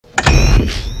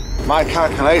My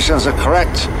calculations are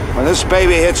correct. When this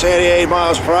baby hits 88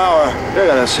 miles per hour, you're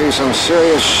gonna see some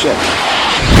serious shit.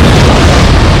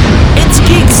 It's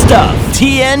Geek Stuff,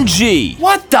 TNG.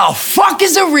 What the fuck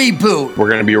is a reboot? We're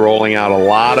going to be rolling out a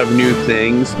lot of new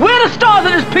things. We're the stars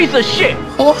of this piece of shit.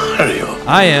 Who are you?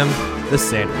 I am the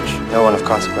Sandwich. No one of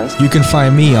consequence. You can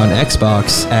find me on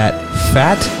Xbox at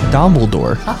Fat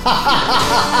Dumbledore.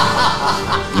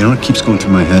 You know what keeps going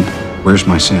through my head? Where's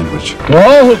my sandwich? To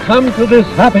all who come to this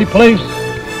happy place,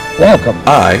 welcome.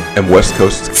 I am West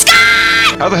Coast.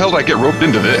 How the hell did I get roped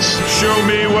into this? Show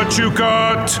me what you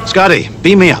got. Scotty,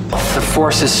 beam me up. The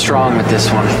force is strong with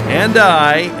this one. And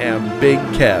I am Big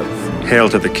Kev. Hail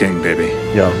to the king, baby.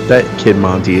 Yo, that Kid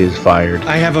Monty is fired.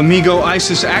 I have Amigo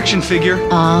Isis action figure.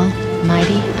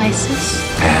 Almighty Isis.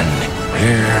 And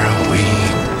here we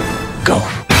go.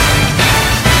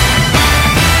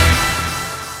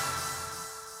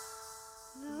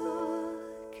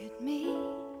 Look at me.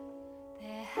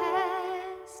 There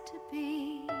has to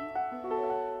be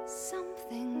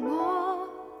something more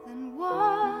than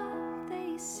what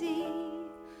they see.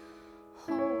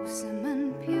 Wholesome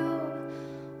and pure.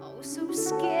 Oh, so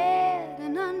scared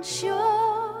and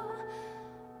unsure.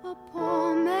 A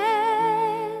poor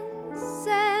man's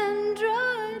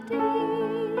Sandra Dee.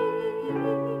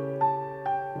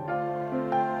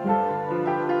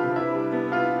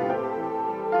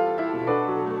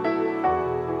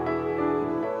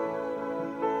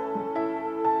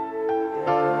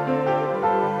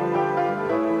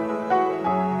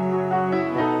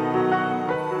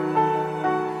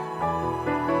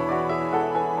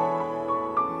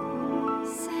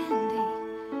 Sandy,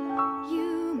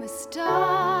 you must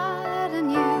start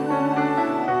anew.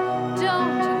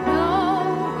 Don't you know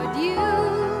what you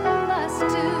must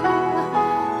do?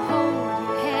 Hold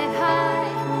your head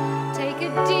high, take a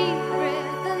deep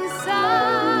breath and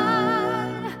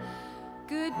sigh.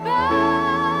 Goodbye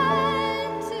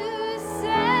to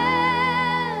Sandra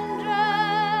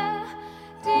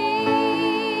Dee.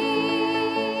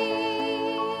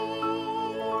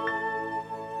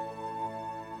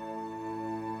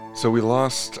 So we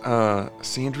lost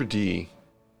Sandra Dee,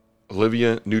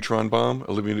 Olivia Neutron-Bomb,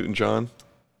 Olivia Newton-John.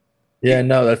 Yeah,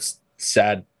 no, that's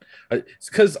sad. It's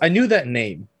because I knew that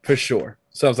name for sure.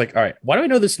 So I was like, all right, why do I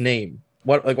know this name?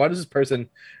 Why does this person?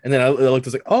 And then I looked, I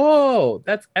was like, oh,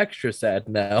 that's extra sad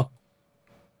now.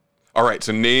 All right,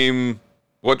 so name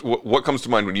what comes to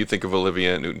mind when you think of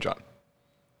Olivia Newton-John?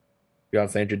 You on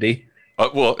Sandra Dee?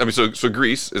 Well, I mean, so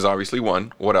Grease is obviously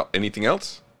one. What else? Anything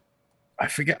else? I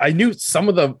forget. I knew some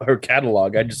of her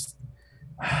catalog. I just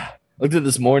looked at it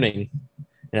this morning,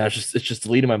 and it's just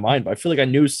deleted my mind. But I feel like I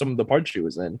knew some of the parts she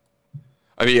was in.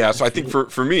 I mean, yeah. So I think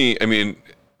for me, I mean,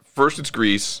 first it's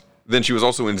Grease. Then she was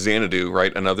also in Xanadu,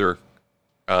 right? Another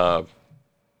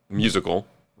musical,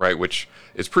 right? Which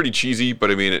is pretty cheesy,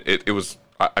 but I mean, it was.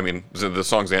 I mean, the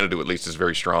song Xanadu at least is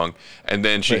very strong. And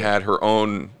then she had her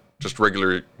own just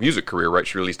regular music career, right?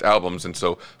 She released albums, and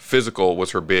so Physical was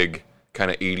her big kind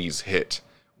of 80s hit,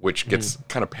 which gets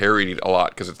kind of parodied a lot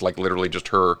because it's like literally just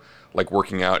her like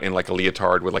working out in like a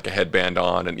leotard with like a headband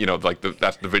on, and you know, like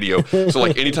that's the video. So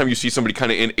like anytime you see somebody kind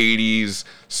of in 80s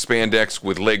spandex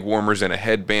with leg warmers and a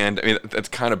headband, I mean, that's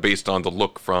kind of based on the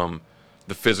look from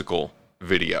the Physical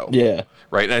video. Yeah.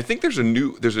 Right. And I think there's a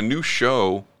new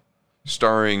show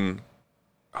starring,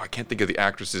 I can't think of the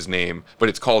actress's name, but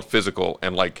it's called Physical,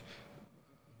 and like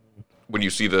when you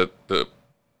see the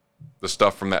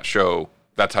stuff from that show,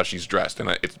 that's how she's dressed, and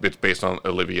it's based on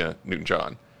Olivia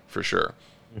Newton-John for sure.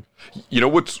 You know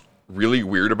what's really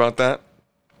weird about that?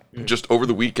 Just over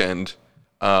the weekend,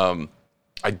 I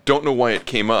don't know why it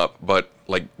came up, but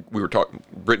like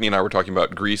Brittany and I were talking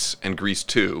about Grease and Grease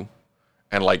 2,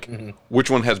 and like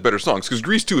which one has better songs? Because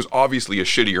Grease 2 is obviously a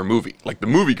shittier movie. Like the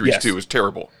movie Grease 2 is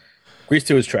terrible. Grease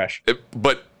 2 is trash.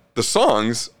 But the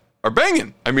songs are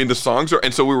banging. I mean, the songs are,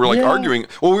 and so we were like arguing.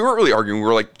 Well, we weren't really arguing. We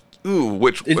were like, ooh,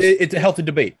 which? It's a healthy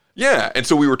debate. Yeah, and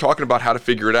so we were talking about how to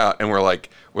figure it out, and we're like,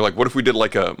 what if we did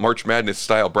like a March Madness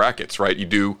style brackets, right? You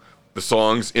do the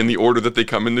songs in the order that they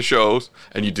come in the shows,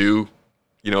 and you do,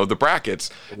 you know, the brackets,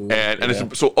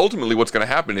 so ultimately, what's going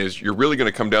to happen is you're really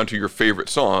going to come down to your favorite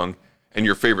song, and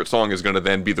your favorite song is going to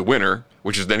then be the winner,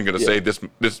 which is then going to say this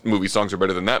movie's songs are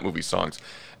better than that movie's songs,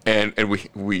 and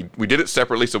we did it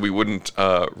separately so we wouldn't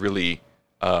really.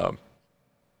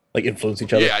 Like influence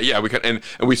each other. Yeah, we could, and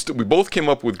we both came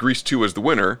up with Grease 2 as the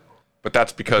winner, but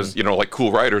that's because you know, like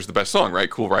Cool Rider is the best song, right?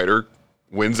 Cool Rider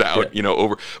wins out, you know,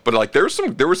 over. But like there were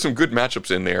some good matchups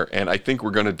in there, and I think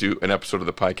we're gonna do an episode of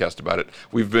the podcast about it.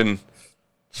 We've been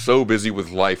so busy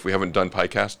with life, we haven't done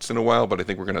podcasts in a while, but I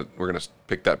think we're gonna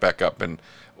pick that back up, and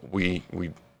we're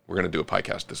we're going to do a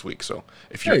podcast this week. So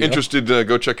if you're interested,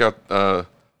 go check out the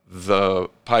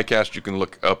podcast. You can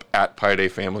look up at Pi Day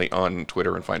Family on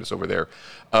Twitter and find us over there.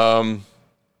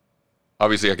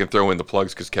 Obviously, I can throw in the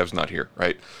plugs because Kev's not here,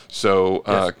 right?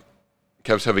 So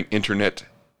Kev's having internet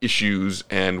issues,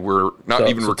 and we're not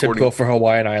even recording. Typical for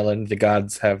Hawaiian Island, the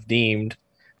gods have deemed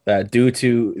that due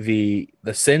to the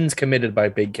sins committed by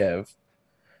Big Kev,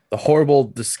 the horrible,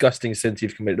 disgusting sins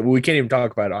you've committed, we can't even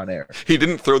talk about it on air. He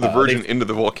didn't throw the Virgin into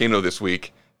the volcano this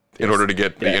week in order to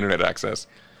get the internet access.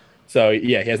 So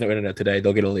yeah, he has no internet today.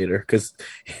 They'll get it later because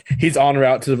he's en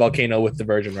route to the volcano with the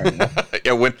Virgin right now.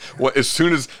 Yeah, as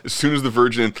soon as the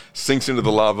Virgin sinks into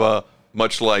the lava,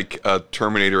 much like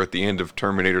Terminator at the end of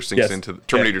Terminator sinks into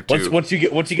Terminator 2. Once you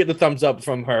get the thumbs up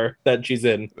from her that she's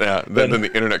in. Yeah, then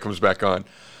the internet comes back on.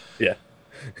 Yeah.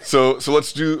 So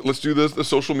let's do the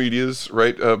social medias,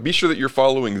 right? Be sure that you're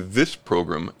following this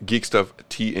program, Geek Stuff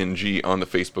TNG, on the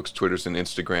Facebooks, Twitters, and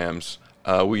Instagrams.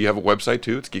 We have a website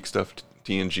too. It's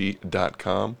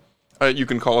geekstufftng.com. You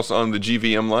can call us on the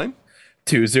GVM line,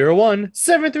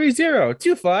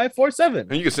 201-730-2547.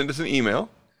 and you can send us an email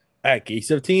at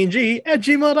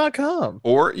geekstufftng@gmail.com.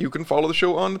 Or you can follow the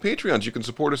show on the Patreons. You can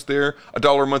support us there.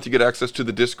 $1 a month, you get access to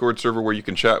the Discord server where you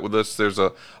can chat with us. There's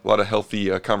a lot of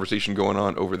healthy conversation going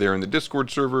on over there in the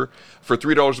Discord server. For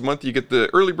 $3 a month, you get the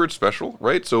early bird special,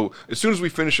 right? So as soon as we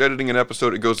finish editing an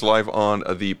episode, it goes live on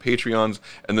the Patreons,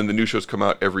 and then the new shows come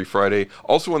out every Friday.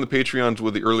 Also on the Patreons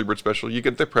with the early bird special, you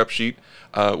get the prep sheet,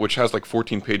 which has like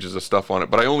 14 pages of stuff on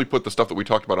it. But I only put the stuff that we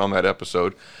talked about on that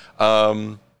episode.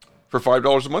 For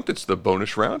 $5 a month, it's the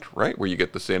bonus round, right? Where you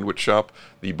get the sandwich shop,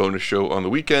 the bonus show on the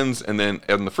weekends, and then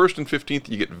on the 1st and 15th,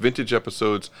 you get vintage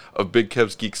episodes of Big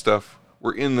Kev's Geek Stuff.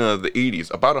 We're in the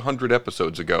 80s, about 100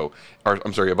 episodes ago, or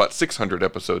I'm sorry, about 600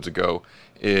 episodes ago,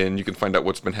 and you can find out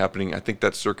what's been happening. I think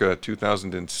that's circa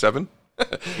 2007.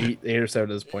 8 or 7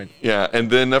 at this point. Yeah, and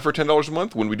then for $10 a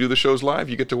month, when we do the shows live,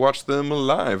 you get to watch them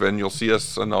live, and you'll see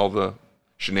us on all the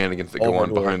shenanigans that go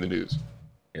on behind the news.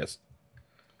 Yes.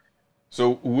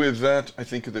 So with that, I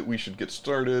think that we should get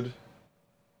started.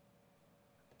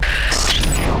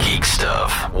 Geek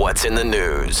Stuff. What's in the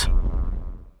news?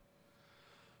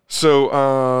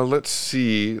 So let's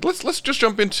see. Let's just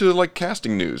jump into like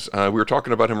casting news. We were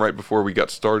talking about him right before we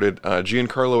got started.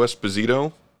 Giancarlo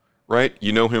Esposito, right?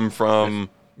 You know him from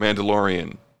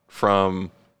Mandalorian,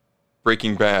 from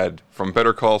Breaking Bad, from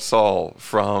Better Call Saul,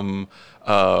 from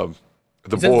The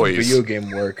Boys. Video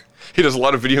game work. He does a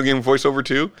lot of video game voiceover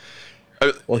too.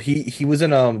 Well, he was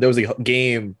in there was a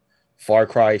game, Far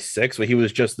Cry 6, where he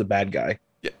was just the bad guy.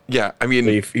 Yeah. I mean, so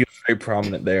he was very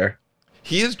prominent there.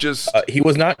 He is just. He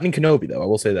was not in Kenobi though. I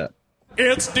will say that.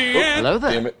 It's the end. Hello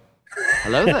there. Damn it.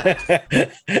 Hello there.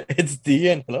 It's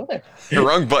the end. Hello there. The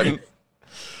wrong button.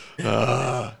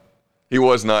 He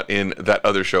was not in that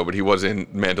other show, but he was in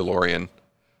Mandalorian.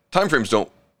 Time frames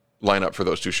don't line up for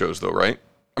those two shows, though, right?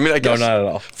 I mean, I guess no, not at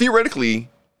all. Theoretically,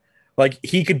 like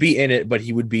he could be in it, but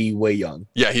he would be way young.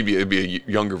 Yeah, it'd be a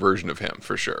younger version of him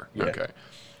for sure. Yeah. Okay,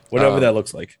 whatever that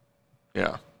looks like.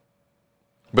 Yeah,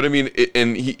 but I mean,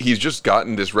 and he's just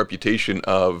gotten this reputation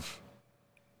of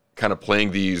kind of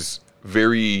playing these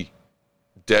very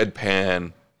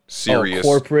deadpan, serious,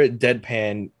 corporate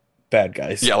deadpan bad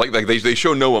guys. Yeah, like they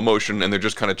show no emotion and they're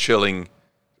just kind of chilling,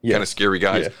 kind of scary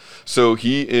guys. Yeah. So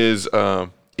he is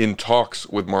in talks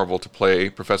with Marvel to play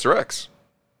Professor X.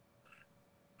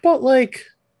 But like,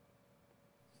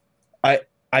 I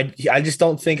just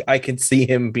don't think I can see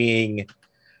him being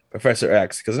Professor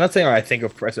X, because I'm not saying I think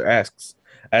of Professor X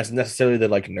as necessarily the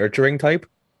like nurturing type,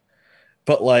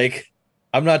 but like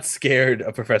I'm not scared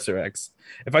of Professor X.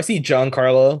 If I see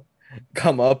Giancarlo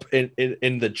come up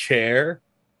in the chair,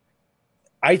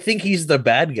 I think he's the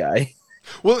bad guy.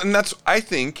 Well, and that's I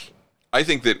think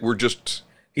that we're just.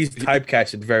 He's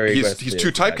typecasted very. He's too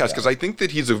typecast because I think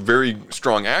that he's a very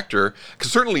strong actor.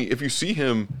 Because certainly, if you see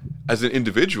him as an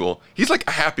individual, he's like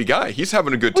a happy guy. He's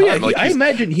having a good time. Yeah, I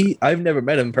imagine I've never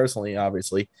met him personally.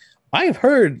 Obviously, I've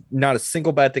heard not a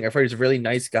single bad thing. I've heard he's a really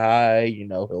nice guy. You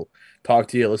know, he'll talk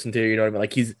to you, listen to you. You know what I mean?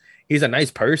 Like he's a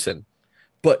nice person.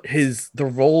 But the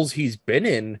roles he's been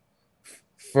in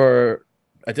for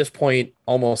at this point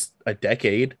almost a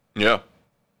decade. Yeah.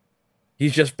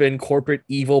 He's just been corporate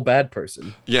evil bad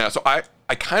person. Yeah, so I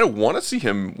kind of want to see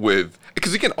him with,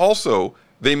 because again, also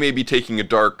they may be taking a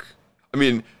dark. I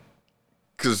mean,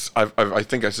 because I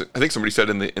think somebody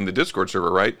said in the Discord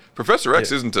server, right? Professor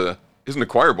X isn't a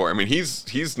choir boy. I mean,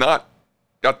 he's not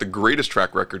got the greatest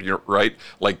track record, right?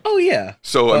 Like, oh yeah.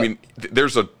 So I mean,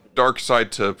 there's a dark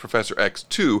side to Professor X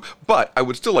too. But I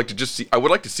would still like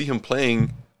to see him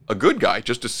playing a good guy,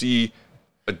 just to see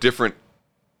a different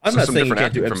I'm not saying he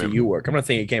can't do acting from MCU him. work. I'm not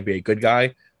saying he can't be a good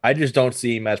guy. I just don't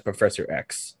see him as Professor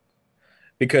X.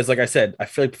 Because, like I said, I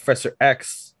feel like Professor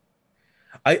X.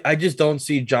 I just don't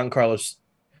see Giancarlo.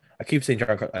 I keep saying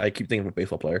Giancarlo. I keep thinking of a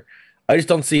baseball player. I just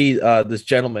don't see this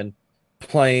gentleman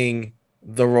playing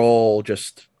the role.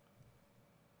 Just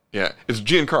Yeah, it's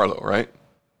Giancarlo, right?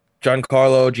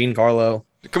 Giancarlo.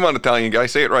 Come on, Italian guy,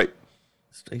 say it right.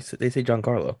 They say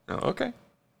Giancarlo. Oh, okay.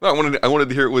 Well, I wanted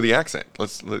to hear it with the accent.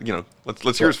 Let's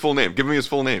hear his full name. Give me his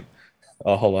full name.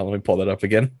 Oh, hold on. Let me pull that up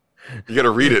again. You got to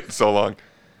read it so long.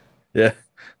 Yeah.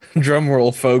 Drum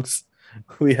roll, folks.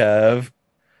 We have.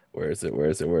 Where is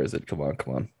it? Come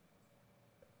on.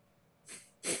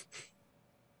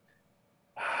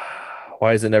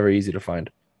 Why is it never easy to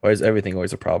find? Why is everything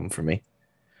always a problem for me?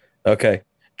 Okay.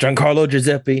 Giancarlo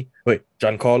Giuseppe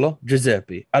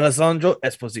Alessandro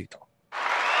Esposito.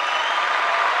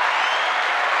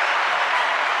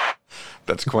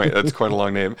 That's quite a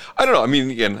long name. I don't know. I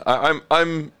mean, again,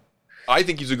 I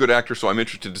think he's a good actor, so I'm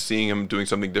interested to seeing him doing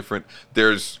something different.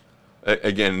 There's,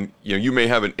 again, you may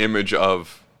have an image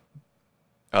of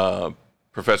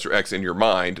Professor X in your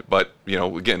mind, but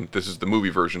again, this is the movie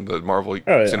version, the Marvel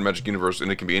Cinematic Universe,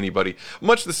 and it can be anybody.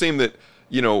 Much the same that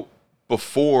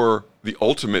before the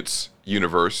Ultimates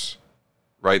universe,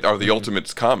 right, or the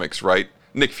Ultimates comics, right?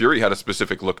 Nick Fury had a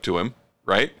specific look to him,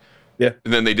 right? Yeah.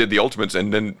 And then they did the Ultimates,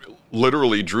 and then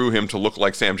literally drew him to look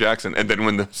like Sam Jackson. And then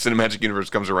when the Cinematic Universe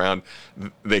comes around,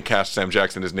 they cast Sam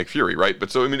Jackson as Nick Fury, right? But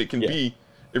so I mean, it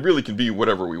really can be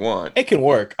whatever we want. It can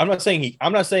work. I'm not saying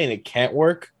it can't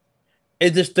work.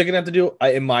 It's just they're gonna have to do,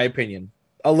 in my opinion,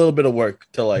 a little bit of work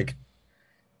to like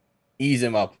ease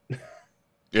him up.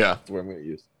 Yeah, that's what I'm gonna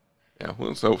use. Yeah,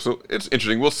 well, so it's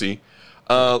interesting. We'll see.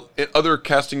 In other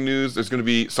casting news, there's going to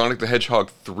be Sonic the Hedgehog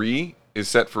 3 is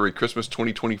set for a Christmas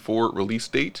 2024 release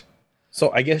date.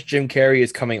 So I guess Jim Carrey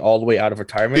is coming all the way out of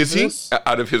retirement. Is he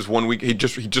out of his 1 week? He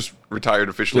just retired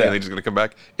officially, and he's going to come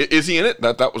back. Is he in it?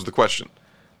 That was the question.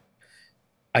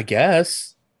 I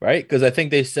guess, right? Because I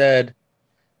think they said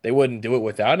they wouldn't do it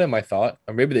without him. I thought,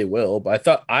 or maybe they will, but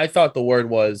I thought the word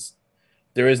was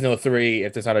there is no 3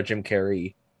 if there's not a Jim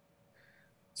Carrey.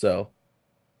 So,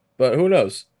 but who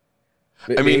knows?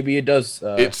 Maybe it does.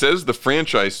 It says the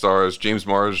franchise stars James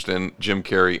Marsden, Jim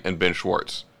Carrey, and Ben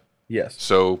Schwartz. Yes.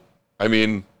 So, I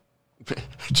mean,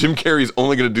 Jim Carrey's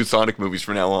only going to do Sonic movies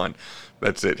from now on.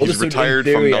 That's it. He's retired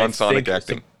from non-Sonic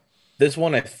acting. This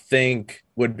one, I think,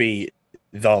 would be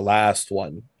the last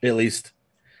one. At least,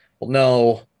 well,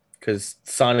 no, because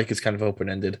Sonic is kind of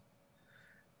open-ended.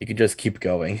 You can just keep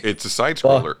going. It's a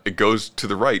side-scroller. Well, it goes to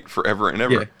the right forever and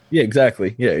ever. Yeah,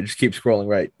 exactly. Yeah, it just keeps scrolling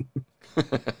right.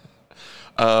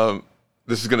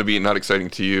 This is going to be not exciting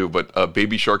to you, but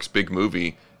Baby Shark's Big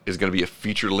Movie is going to be a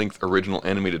feature-length original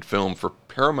animated film for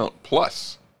Paramount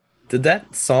Plus. Did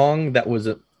that song that was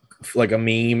like a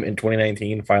meme in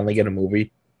 2019 finally get a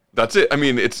movie? That's it. I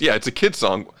mean, it's a kid's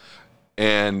song,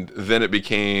 and then it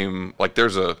became like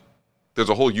there's a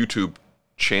whole YouTube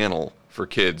channel for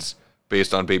kids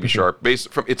based on Baby Shark.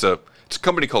 It's a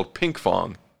company called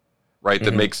Pinkfong, right?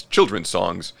 That makes children's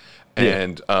songs.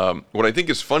 And what I think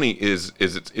is funny is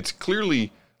it's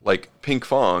clearly like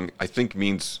Pinkfong. I think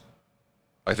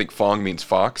Fong means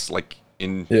fox. Like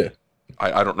in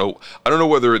I don't know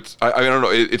whether it's I don't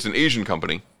know. It's an Asian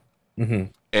company,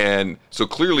 and so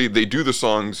clearly they do the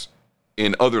songs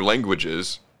in other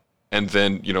languages, and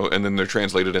then they're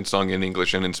translated and sung in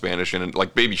English and in Spanish, and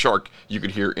like Baby Shark you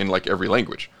could hear in like every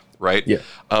language. Right. Yeah.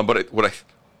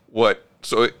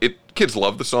 Kids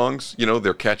love the songs.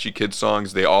 They're catchy kids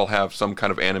songs. They all have some kind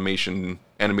of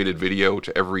animated video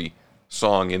to every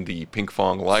song in the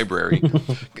Pinkfong library.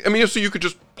 I mean, so you could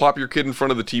just plop your kid in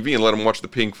front of the TV and let them watch the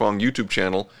Pinkfong YouTube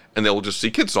channel, and they'll just see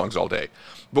kids songs all day.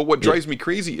 But what drives me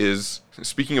crazy is,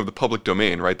 speaking of the public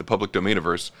domain, right? The public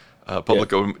domainiverse,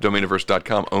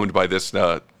 publicdomainiverse.com, owned by this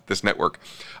network.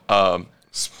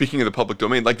 Speaking of the public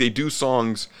domain, like they do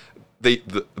songs.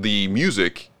 The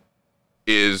music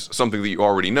is something that you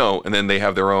already know, and then they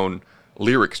have their own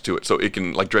lyrics to it, so it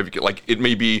can like drive you. Like it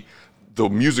may be the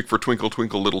music for Twinkle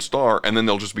Twinkle Little Star, and then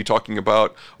they'll just be talking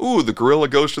about, ooh, the gorilla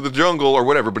goes to the jungle or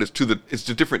whatever, but it's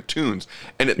to different tunes,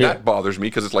 and that bothers me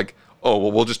because it's like, oh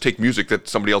well, we'll just take music that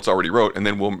somebody else already wrote, and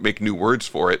then we'll make new words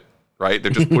for it, right?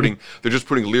 They're just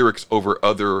putting lyrics over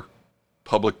other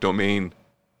public domain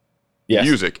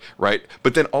music, right?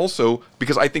 But then also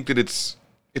because I think that it's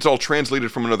all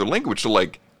translated from another language, so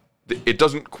like it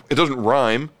doesn't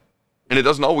rhyme, and it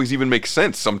doesn't always even make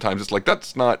sense. Sometimes it's like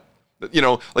that's not,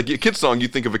 like a kid's song. You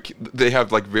think of they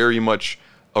have like very much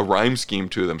a rhyme scheme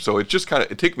to them. So it just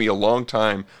it took me a long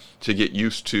time to get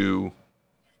used to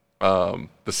the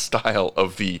style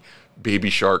of the Baby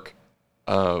Shark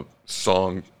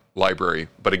song library.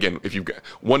 But again, if you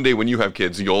one day when you have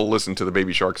kids, you'll listen to the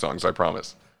Baby Shark songs. I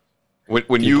promise.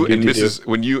 When you and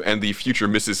the future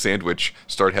Mrs. Sandwich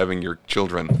start having your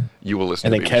children, you will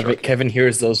listen. And to then Baby Shark. Kevin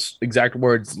hears those exact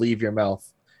words leave your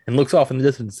mouth and looks off in the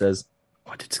distance and says,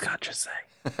 "What did Scott just say?"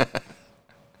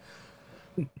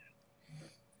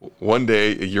 One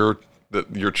day, your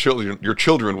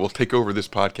children will take over this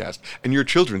podcast, and your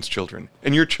children's children,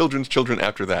 and your children's children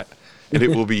after that, and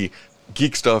it will be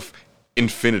Geek Stuff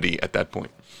infinity at that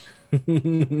point.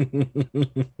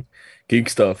 Geek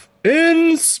Stuff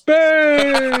in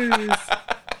space.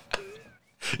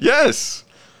 Yes,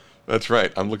 that's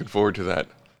right. I'm looking forward to that.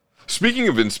 Speaking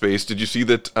of in space, did you see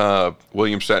that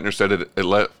William Shatner said it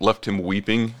left him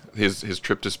weeping his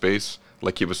trip to space,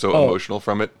 like he was so emotional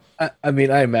from it? I mean,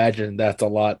 I imagine that's a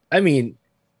lot. I mean,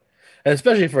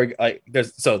 especially for like,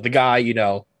 so the guy, you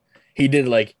know, he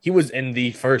was in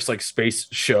the first like space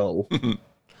show,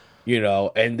 you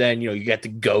know, and then, you know, you get to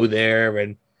go there,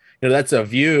 and, you know, that's a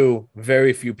view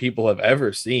very few people have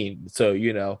ever seen. So,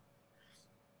 you know,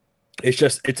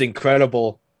 it's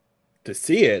incredible to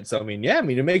see it. So, I mean, yeah, I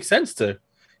mean, it makes sense to,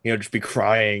 you know, just be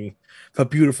crying how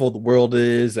beautiful the world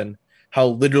is and how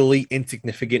literally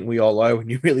insignificant we all are when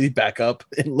you really back up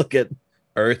and look at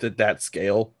Earth at that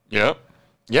scale. Yeah.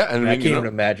 Yeah, and I can't even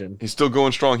imagine. He's still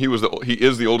going strong. He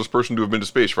is the oldest person to have been to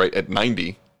space, right? At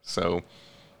 90. So,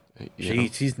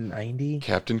 jeez, he's 90.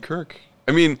 Captain Kirk.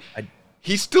 I mean,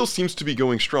 he still seems to be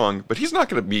going strong, but he's not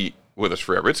going to be with us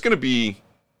forever. It's going to be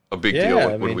a big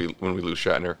deal when we lose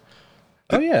Shatner.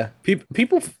 Oh yeah,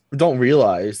 people don't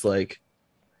realize like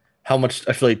how much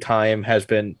I feel like time has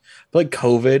been. Like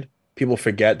COVID, people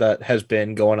forget that has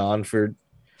been going on for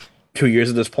 2 years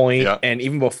at this point, and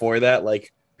even before that,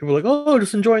 like people are like, "Oh,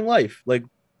 just enjoying life." Like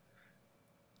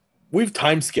we've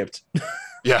time skipped.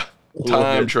 Yeah,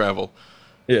 time travel.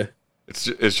 Yeah,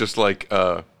 it's just like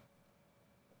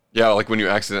like when you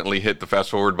accidentally hit the fast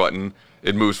forward button,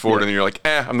 it moves forward, and then you're like,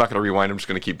 I'm not going to rewind. I'm just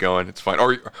going to keep going. It's fine.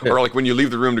 Or like when you leave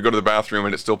the room to go to the bathroom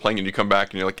and it's still playing, and you come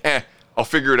back and you're like, I'll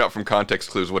figure it out from context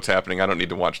clues what's happening. I don't need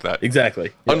to watch that.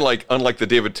 Exactly. Yeah. Unlike the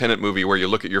David Tennant movie where you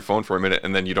look at your phone for a minute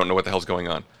and then you don't know what the hell's going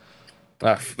on.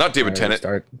 Not David Tennant.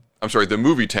 I'm sorry, the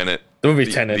movie Tenet. The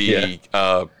movie Tenet,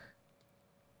 the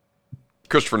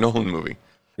Christopher Nolan movie.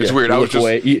 It's weird. I was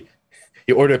just...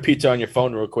 You order a pizza on your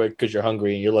phone real quick because you're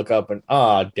hungry, and you look up and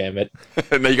damn it.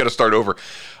 And now you got to start over.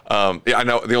 I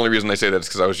know the only reason I say that is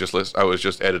because I was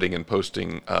just editing and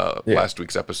posting last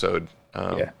week's episode,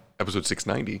 episode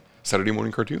 690, Saturday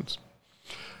morning cartoons.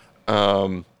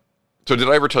 So did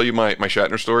I ever tell you my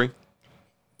Shatner story?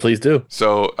 Please do.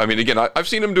 So I mean, again, I've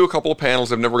seen him do a couple of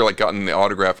panels. I've never like gotten the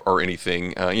autograph or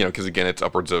anything, because again, it's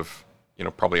upwards of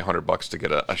probably $100 to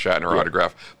get a Shatner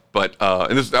autograph. But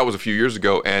and that was a few years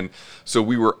ago, and so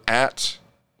we were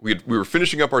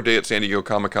finishing up our day at San Diego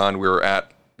Comic-Con. We were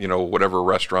at whatever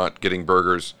restaurant getting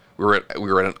burgers. We were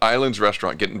at an Islands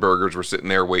restaurant getting burgers. We're sitting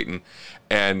there waiting,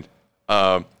 and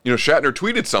Shatner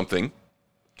tweeted something,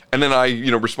 and then I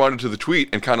responded to the tweet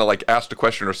and kind of like asked a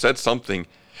question or said something,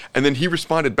 and then he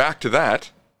responded back to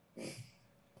that,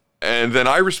 and then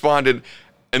I responded,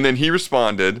 and then he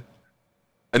responded.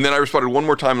 And then I responded one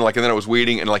more time, and then I was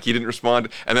waiting, and he didn't respond.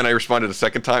 And then I responded a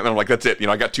second time, and I'm like, that's it.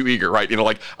 I got too eager, right?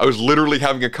 I was literally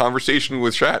having a conversation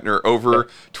with Shatner over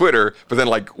Twitter. But then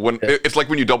it's like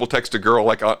when you double text a girl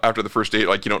after the first date,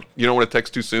 you don't want to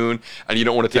text too soon, and you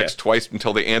don't want to text twice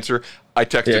until they answer. I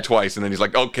texted twice, and then he's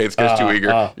like, okay, this guy's too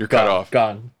eager. You're cut off.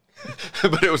 Gone.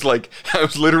 But it was I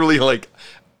was literally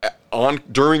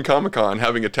during Comic-Con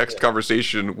having a text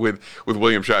conversation with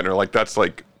William Shatner. That's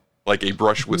like a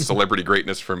brush with celebrity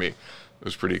greatness for me. It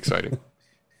was pretty exciting.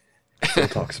 Still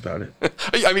talks about it.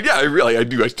 I mean, yeah, I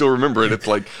do. I still remember it. It's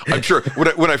I'm sure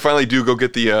when I finally do go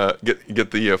get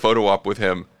the photo op with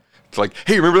him, it's like,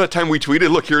 hey, remember that time we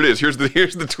tweeted? Look, here it is. Here's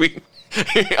the tweet.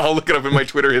 I'll look it up in my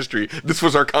Twitter history. This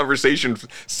was our conversation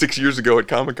 6 years ago at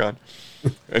Comic-Con.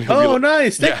 And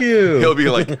nice. Thank you. He'll be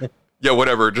like, yeah,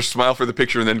 whatever. Just smile for the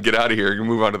picture and then get out of here. You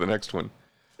move on to the next one.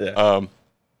 Yeah.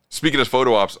 Speaking of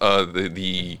photo ops,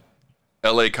 the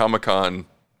LA Comic-Con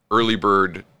early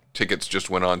bird tickets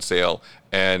just went on sale,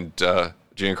 and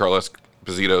Giancarlo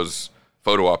Esposito's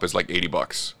photo op is like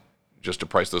 $80 just to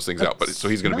price those things out. But so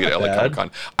he's going to be at LA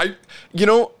Comic-Con. I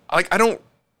don't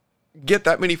get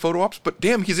that many photo ops, but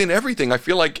damn, he's in everything. I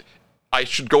feel like I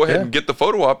should go ahead and get the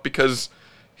photo op because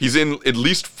he's in at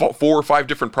least 4 or 5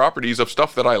 different properties of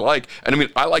stuff that I like. And I mean,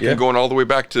 I like him going all the way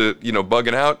back to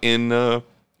Bugging Out in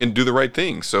Do the Right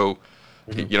Thing. So.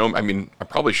 I mean, I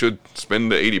probably should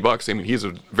spend the $80. I mean, he's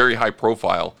a very high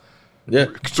profile. Yeah.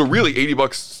 So really,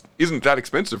 $80 isn't that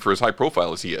expensive for as high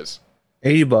profile as he is.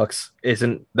 $80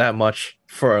 isn't that much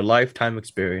for a lifetime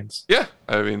experience. Yeah,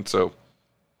 I mean, so,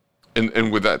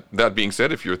 and with that being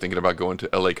said, if you're thinking about going to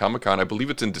LA Comic-Con, I believe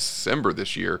it's in December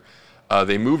this year.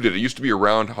 They moved it. It used to be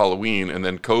around Halloween, and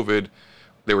then COVID,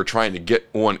 they were trying to get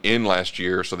one in last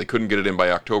year, so they couldn't get it in by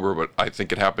October, but I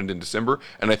think it happened in December,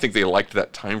 and I think they liked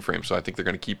that time frame, so I think they're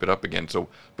going to keep it up again. So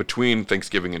between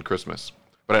Thanksgiving and Christmas,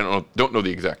 but I don't know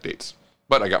the exact dates.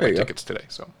 But I got my tickets today,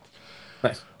 so.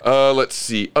 Nice. Let's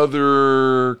see.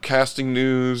 Other casting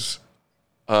news.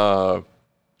 Over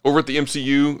at the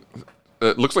MCU,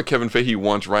 it looks like Kevin Feige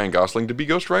wants Ryan Gosling to be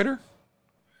Ghost Rider.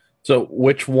 So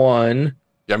which one?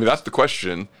 Yeah, I mean, that's the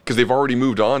question, because they've already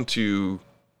moved on to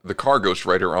the car Ghost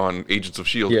Rider on Agents of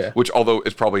S.H.I.E.L.D., which, although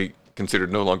is probably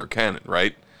considered no longer canon,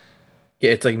 right?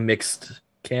 Yeah, it's like mixed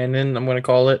canon, I'm going to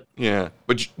call it. Yeah,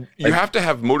 but you have to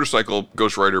have motorcycle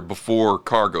Ghost Rider before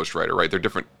car Ghost Rider, right? They're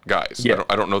different guys. Yeah.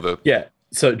 I don't know the... Yeah,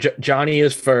 so Johnny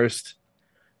is first.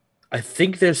 I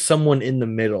think there's someone in the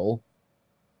middle.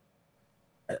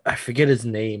 I forget his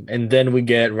name. And then we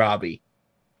get Robbie.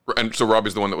 And so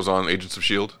Robbie's the one that was on Agents of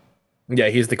S.H.I.E.L.D.? Yeah,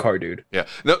 he's the car dude. Yeah.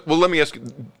 Now, well, let me ask you,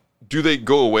 do they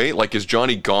go away? Like, is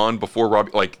Johnny gone before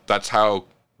Robbie? Like, that's how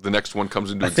the next one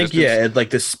comes into existence? I think, yeah,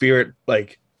 like the spirit,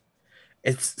 like,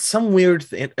 it's some weird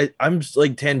thing. I'm just,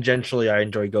 like, tangentially, I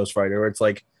enjoy Ghost Rider, where it's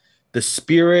like the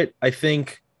spirit, I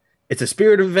think it's a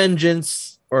spirit of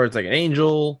vengeance, or it's like an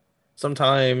angel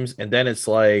sometimes. And then it's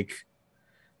like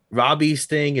Robbie's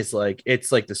thing is like, it's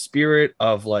like the spirit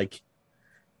of like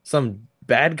some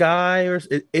bad guy, or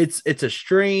it's a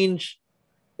strange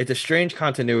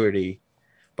continuity.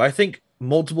 But I think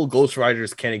multiple Ghost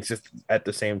Riders can exist at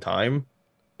the same time.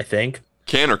 I think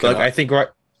can or cannot. Like, I think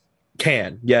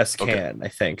can. Okay. I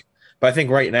think, but I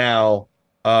think right now,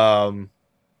 I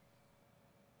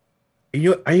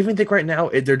even think right now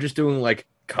they're just doing like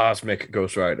Cosmic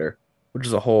Ghost Rider, which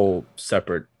is a whole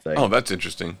separate thing. Oh, that's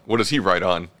interesting. What does he ride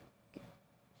on?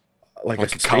 Like a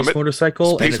space comet?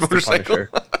 motorcycle, Space and it's motorcycle? the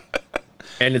Punisher.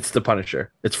 And it's the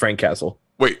Punisher. It's Frank Castle.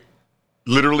 Wait,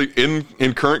 literally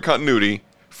in current continuity,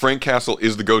 Frank Castle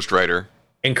is the Ghost Rider.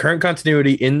 In current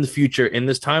continuity, in the future, in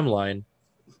this timeline,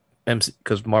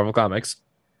 because Marvel Comics,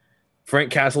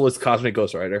 Frank Castle is Cosmic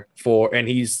Ghost Rider and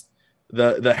he's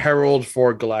the herald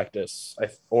for Galactus.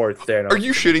 Or Thanos. Are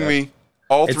you shitting me?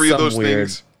 All It's three of some those weird-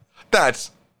 things? That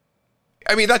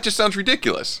just sounds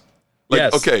ridiculous. Like,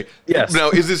 Yes. okay, Yes. now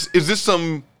is this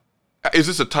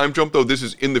a time jump though? This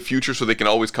is in the future, so they can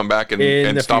always come back In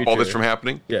and the stop all this future. from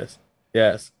happening. Yes.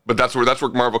 But that's where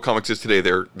Marvel Comics is today.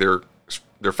 They're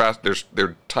fast.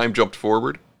 They're time jumped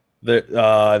forward.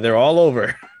 They're all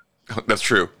over. That's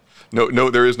true. No,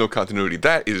 there is no continuity.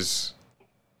 That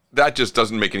just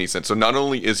doesn't make any sense. So not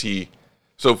only is he,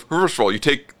 so first of all, you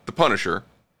take the Punisher,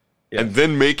 and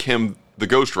then make him the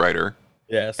Ghost Rider,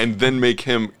 Yes. and then make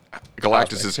him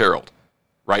Galactus's herald,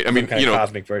 right? I mean, Some kind of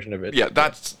cosmic version of it. Yeah,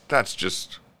 that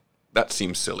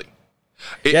seems silly.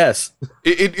 Yes.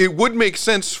 It would make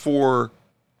sense for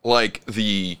like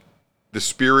the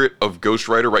spirit of Ghost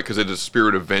Rider, right? Because it is a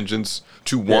spirit of vengeance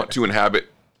to want to inhabit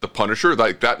the Punisher.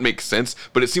 Like, that makes sense,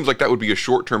 but it seems like that would be a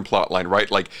short-term plot line, right?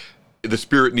 Like, the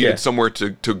spirit needed somewhere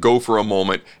to go for a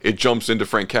moment. It jumps into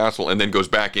Frank Castle and then goes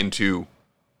back into,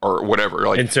 or whatever.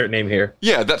 Like, insert name here.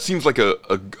 Yeah, that seems like a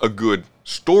good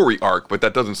story arc, but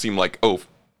that doesn't seem like, oh,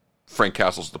 Frank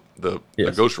Castle's the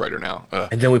Ghost Rider now.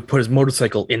 And then we put his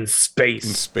motorcycle in space.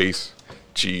 In space.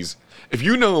 Jeez. If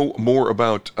you know more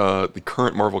about the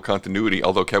current Marvel continuity,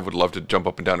 although Kev would love to jump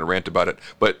up and down and rant about it,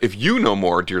 but if you know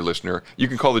more, dear listener, you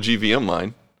can call the GVM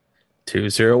line.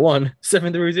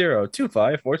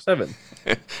 201-730-2547.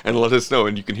 And let us know,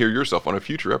 and you can hear yourself on a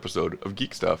future episode of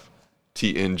Geek Stuff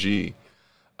TNG.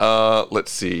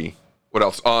 Let's see. What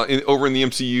else? Over in the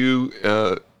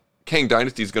MCU, Kang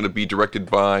Dynasty is going to be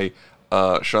directed by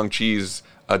Shang-Chi's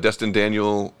Destin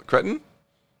Daniel Cretton.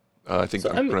 I think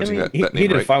I'm pronouncing that name he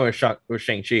did right. fine with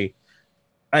Shang-Chi.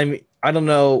 I mean, I don't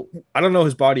know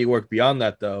his body of work beyond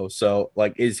that though. So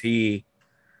like, does he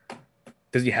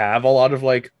have a lot of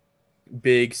like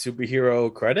big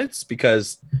superhero credits?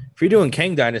 Because if you're doing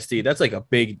Kang Dynasty, that's a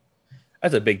big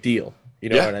deal. You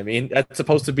know what I mean? That's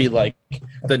supposed to be like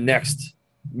the next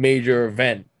major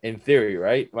event in theory,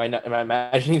 right? Am I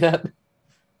imagining that?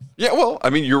 Yeah, well,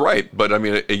 I mean, you're right, but I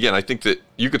mean, again, I think that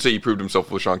you could say he proved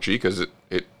himself with Shang-Chi because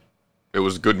it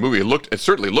was a good movie. It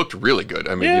certainly looked really good.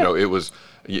 I mean, it was,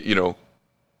 I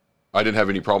didn't have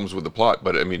any problems with the plot,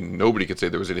 but I mean, nobody could say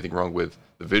there was anything wrong with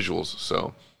the visuals.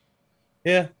 So,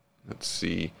 yeah. Let's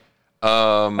see. The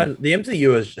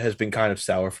MCU has been kind of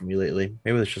sour for me lately.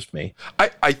 Maybe it's just me.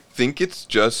 I think it's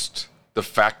just the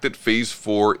fact that Phase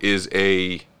 4 is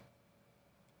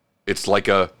it's like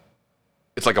a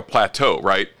it's like a plateau,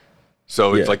 right?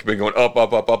 So it's like been going up,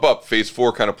 up, up, up, up. Phase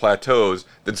 4 kind of plateaus.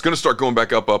 Then it's going to start going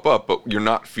back up, up, up. But you're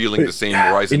not feeling the same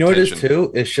rise in tension. You know what it is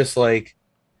too? It's just like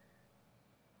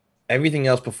everything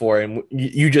else before, and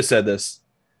you just said this.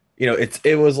 You know,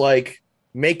 it was like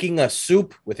making a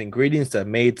soup with ingredients that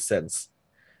made sense.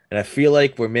 And I feel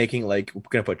like we're making like we're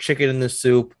gonna put chicken in this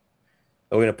soup.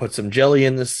 We're gonna put some jelly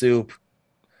in the soup,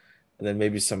 and then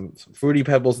maybe some fruity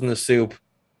pebbles in the soup,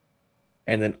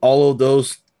 and then all of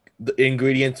those the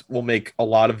ingredients will make a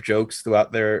lot of jokes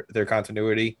throughout their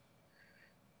continuity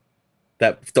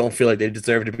that don't feel like they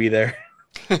deserve to be there.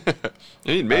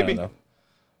 Maybe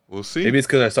we'll see. Maybe it's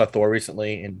because I saw Thor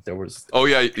recently and there was. Oh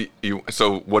yeah,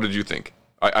 so what did you think?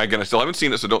 I again, I still haven't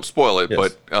seen it, so don't spoil it.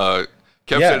 Yes. But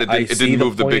Kev said it didn't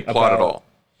move the big plot at all.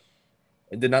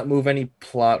 It did not move any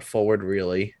plot forward,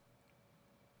 really.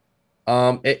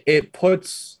 It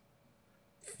puts.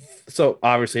 So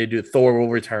obviously, Thor will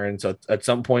return. So at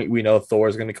some point, we know Thor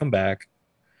is going to come back.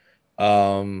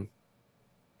 And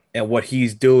what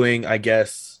he's doing, I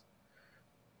guess,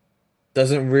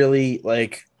 doesn't really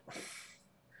like.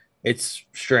 It's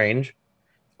strange.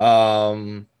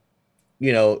 Korg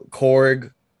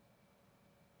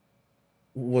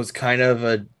was kind of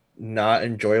a not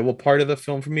enjoyable part of the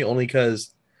film for me, only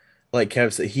because, like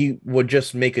Kev said, he would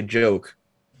just make a joke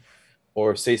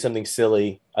or say something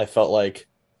silly. I felt like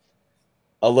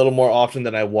a little more often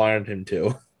than I wanted him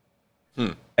to.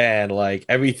 And like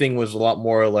everything was a lot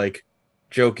more like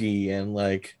jokey and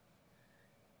like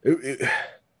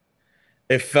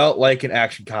it felt like an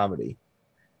action comedy.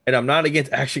 And I'm not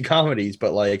against action comedies,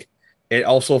 but like it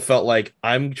also felt like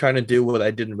I'm trying to do what I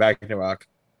did in Ragnarok,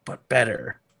 but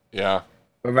better. Yeah.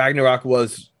 But Ragnarok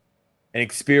was an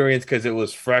experience because it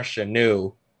was fresh and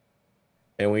new.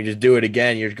 And when you just do it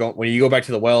again, when you go back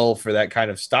to the well for that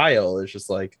kind of style, it's just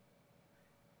like,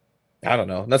 I don't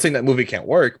know. Not saying that movie can't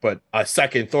work, but a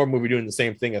second Thor movie doing the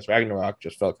same thing as Ragnarok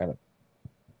just felt kind of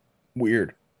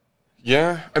weird.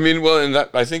 Yeah, I mean, well, and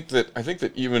that I think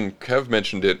that even Kev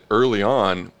mentioned it early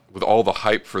on with all the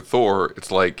hype for Thor. It's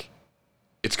like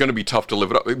it's going to be tough to live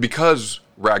it up because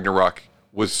Ragnarok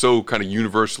was so kind of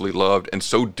universally loved and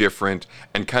so different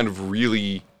and kind of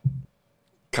really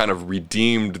kind of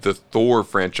redeemed the Thor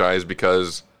franchise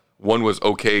because one was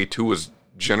okay, two was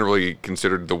generally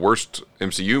considered the worst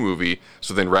MCU movie.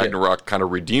 So then Ragnarok kind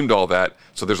of redeemed all that.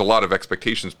 So there's a lot of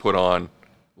expectations put on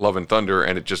Love and Thunder,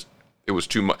 and it was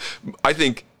too much. I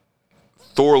think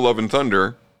Thor Love and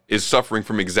Thunder is suffering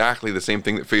from exactly the same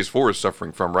thing that Phase 4 is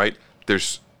suffering from, right?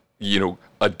 There's,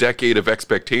 a decade of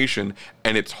expectation,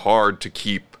 and it's hard to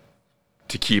keep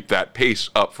that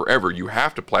pace up forever. You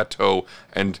have to plateau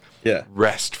and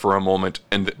rest for a moment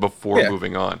and before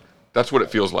moving on. That's what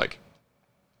it feels like.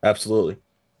 Absolutely.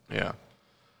 Yeah.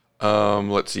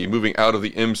 Let's see. Moving out of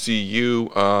the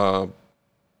MCU,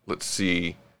 let's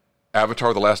see.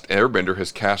 Avatar: The Last Airbender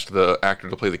has cast the actor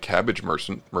to play the cabbage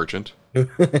merchant.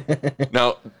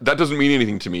 Now, that doesn't mean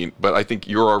anything to me, but I think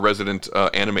you're our resident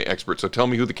anime expert, so tell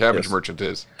me who the cabbage merchant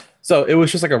is. So it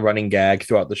was just like a running gag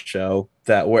throughout the show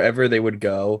that wherever they would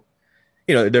go,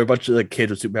 there are a bunch of like kids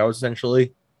with superpowers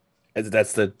essentially.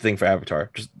 That's the thing for Avatar.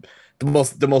 Just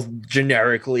the most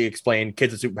generically explained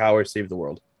kids with superpowers save the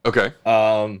world. Okay.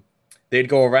 They'd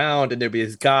go around and there'd be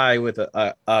this guy with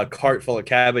a cart full of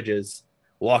cabbages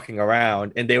walking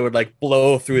around, and they would like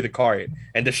blow through the cart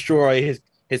and destroy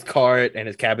his cart and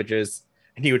his cabbages,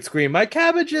 and he would scream, "My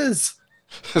cabbages!"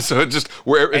 So it just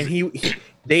where and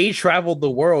they traveled the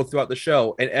world throughout the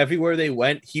show, and everywhere they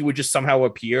went, he would just somehow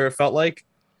appear. It felt like,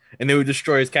 and they would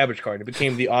destroy his cabbage cart. It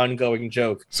became the ongoing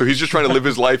joke. So he's just trying to live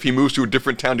his life. He moves to a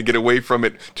different town to get away from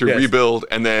it to rebuild,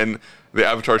 and then the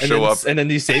Avatar show up, and then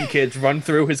these same kids run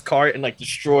through his cart and like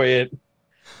destroy it.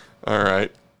 All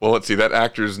right. Well, let's see. That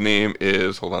actor's name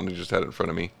is... Hold on, I just had it in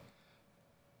front of me.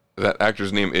 That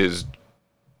actor's name is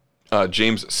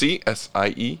James Sie is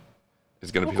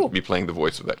going to be playing the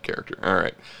voice of that character. All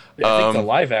right. Yeah, I think it's a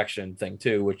live action thing,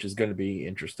 too, which is going to be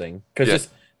interesting. Because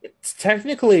it's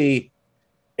technically...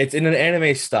 It's in an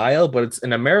anime style, but it's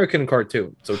an American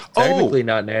cartoon. So it's technically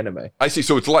not an anime. I see.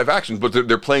 So it's live action, but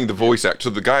they're playing the voice act. So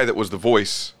the guy that was the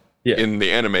voice... in the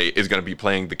anime is going to be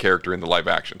playing the character in the live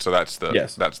action. So that's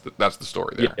the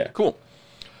story there. Yeah. Cool.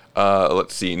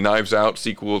 Let's see. Knives Out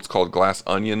sequel. It's called Glass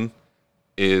Onion.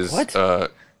 So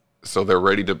they're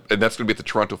ready to, and that's going to be at the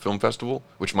Toronto Film Festival,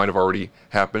 which might have already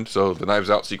happened. So the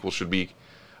Knives Out sequel should be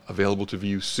available to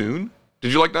view soon.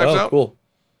 Did you like Knives Out? Cool.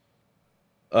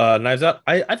 Knives Out.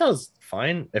 I thought it was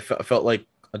fine. It felt like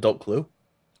Adult Clue.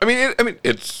 I mean,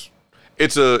 it's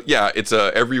it's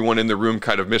a everyone in the room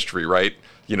kind of mystery, right?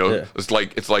 You know, Yeah. it's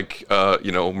like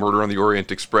you know, Murder on the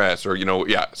Orient Express, or, you know,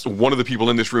 so one of the people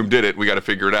in this room did it. We got to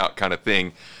figure it out, kind of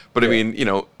thing. But I mean, you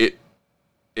know, it.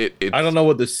 I don't know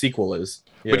what the sequel is.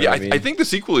 You But know yeah, what I mean? I think the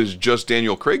sequel is just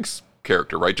Daniel Craig's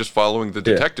character, right? Just following the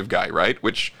detective guy, right?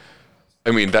 Which,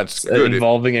 I mean, that's good.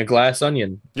 Involving a glass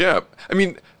onion. Yeah, I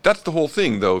mean, that's the whole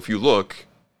thing, though. If you look,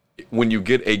 when you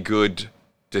get a good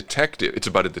detective, it's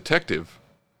about a detective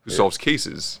who solves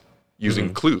cases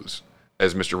using clues,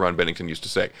 as Mr. Ron Bennington used to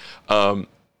say.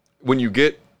 When you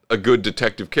get a good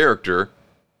detective character,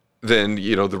 then,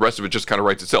 you know, the rest of it just kind of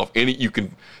writes itself.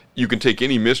 You can take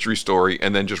any mystery story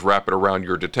and then just wrap it around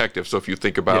your detective. So if you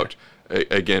think about,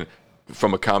 again,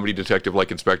 from a comedy detective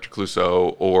like Inspector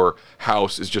Clouseau, or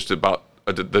House is just about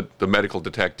the medical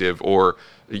detective, or,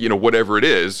 you know, whatever it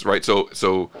is, right?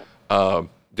 So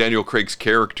Daniel Craig's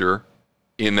character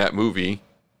in that movie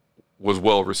was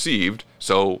well received.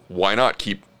 So why not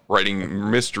keep writing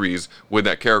mysteries with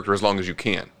that character as long as you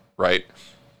can, right?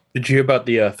 Did you hear about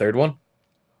the third one?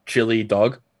 Chili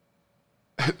Dog?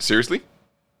 Seriously?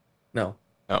 No.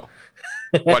 Oh.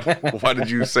 Why did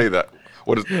you say that?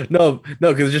 What is? No,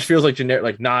 because it just feels like generic,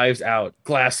 like Knives Out,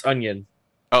 Glass Onion,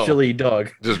 Chili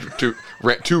Dog. Just two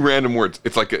random words.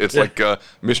 It's like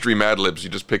mystery Mad Libs. You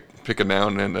just pick a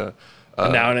noun and a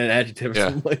noun and an adjective, or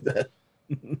something like that.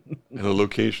 And a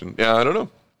location. Yeah, I don't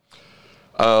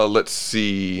know. Let's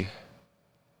see.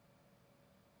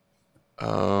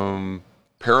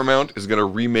 Paramount is going to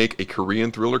remake a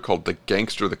Korean thriller called The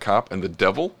Gangster, the Cop, and the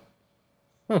Devil.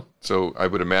 So I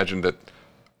would imagine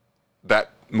that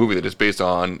movie that it's based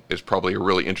on is probably a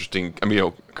really interesting,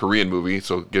 Korean movie.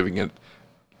 So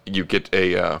you get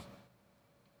an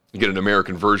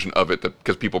American version of it,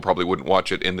 because people probably wouldn't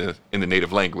watch it in the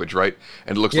native language, right?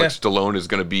 And it looks like Stallone is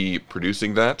going to be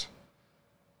producing that.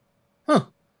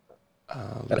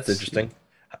 That's interesting.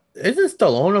 Isn't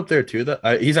Stallone up there too?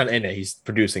 He's not in it. He's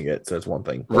producing it, so that's one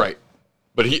thing. Right.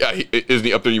 But isn't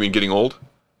he up there? You mean getting old?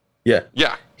 Yeah.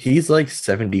 Yeah. He's like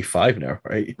 75 now,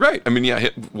 right? Right. I mean,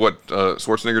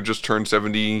 Schwarzenegger just turned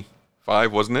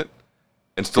 75, wasn't it?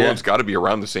 And Stallone's got to be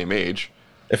around the same age,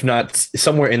 if not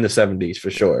somewhere in the 70s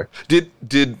for sure. Did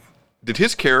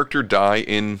his character die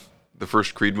in the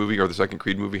first Creed movie or the second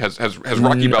Creed movie? Has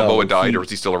Rocky Balboa died, or is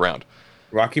he still around?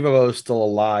 Rocky Balboa is still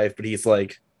alive, but he's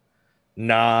like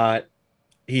not.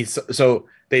 He's so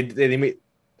they made,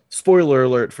 spoiler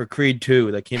alert for Creed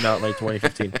 2 that came out in like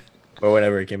 2015 or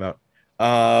whenever it came out.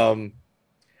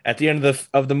 At the end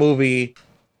of the movie,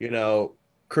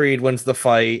 Creed wins the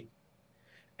fight,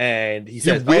 and he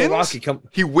says, wins? "Oh, Rocky, come!"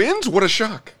 He wins? What a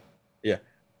shock! Yeah,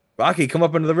 Rocky, come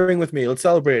up into the ring with me. Let's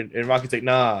celebrate. And Rocky's like,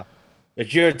 "Nah,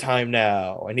 it's your time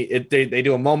now." And they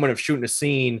do a moment of shooting a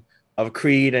scene of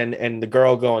Creed and the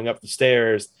girl going up the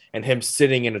stairs, and him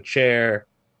sitting in a chair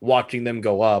watching them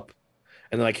go up,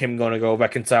 and like him going to go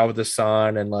reconcile with his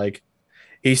son, and like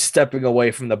he's stepping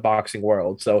away from the boxing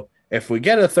world. So if we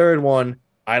get a third one,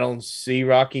 I don't see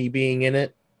Rocky being in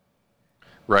it.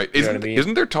 Right.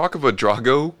 Isn't there talk of a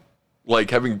Drago, like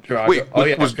having Drago.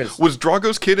 Wait, was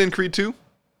Drago's kid in Creed 2?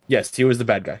 Yes, he was the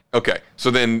bad guy. Okay.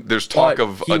 So then there's talk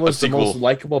of he was a sequel. the most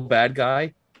likable bad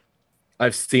guy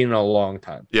I've seen in a long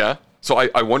time. Yeah. So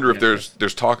I wonder if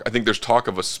there's talk. I think there's talk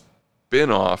of a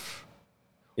spin-off.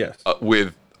 Yes.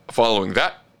 With following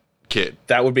that kid.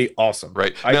 That would be awesome.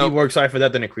 Right. I'd be more excited for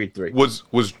that than a Creed 3. Was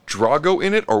Drago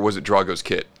in it, or was it Drago's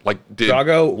kid? Like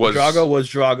Drago was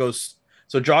Drago's.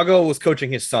 So Drago was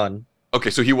coaching his son. Okay,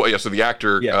 so he was. Yeah. So the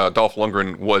actor Dolph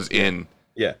Lundgren was in.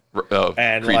 Yeah.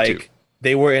 And Creed like 2.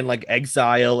 They were in like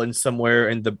exile and somewhere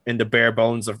in the bare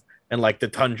bones of and like the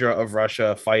tundra of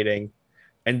Russia fighting,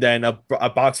 and then a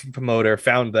boxing promoter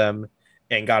found them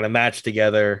and got a match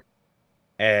together,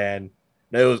 and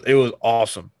it was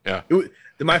awesome. Yeah.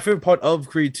 My favorite part of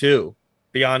Creed 2,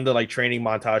 beyond the like training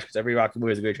montage, because every Rocky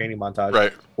movie has a great training montage,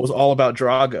 right, was all about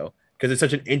Drago, because it's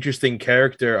such an interesting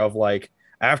character. Of like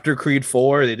after Creed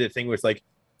 4, they did a thing where it's like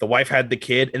the wife had the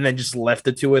kid and then just left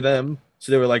the two of them,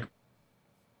 so they were like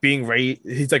being raised.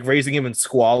 He's like raising him in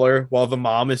squalor while the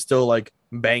mom is still like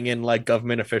banging like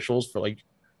government officials for like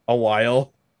a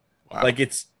while. Wow. Like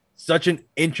it's such an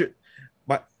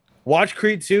watch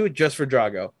Creed 2 just for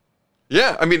Drago.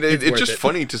 Yeah, I mean, it's just it.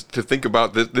 funny to think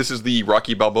about this. This is the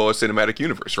Rocky Balboa cinematic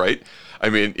universe, right? I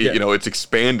mean, it's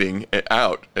expanding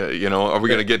out. Are we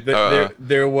going to get?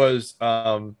 There was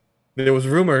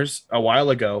rumors a while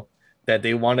ago that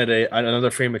they wanted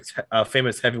another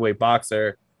famous heavyweight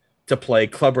boxer to play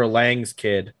Clubber Lang's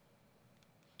kid.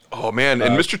 Oh man,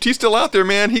 and Mr. T's still out there,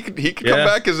 man. He could come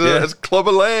back as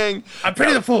Clubba Lang. I'm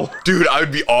pretty the fool. Dude, I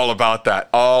would be all about that.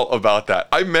 All about that.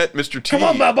 I met Mr. T. Come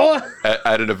on, my boy.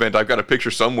 At an event. I've got a picture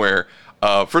somewhere.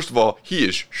 First of all, he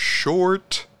is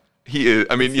short. He is.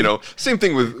 I mean, same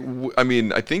thing with. I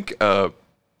mean, I think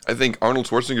Arnold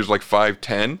Schwarzenegger's like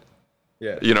 5'10".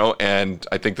 Yeah. And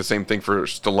I think the same thing for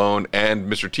Stallone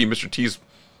and Mr. T. Mr. T's.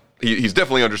 He's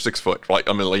definitely under 6 foot. Like,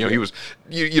 I mean, he was,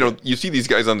 you see these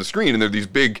guys on the screen and they're these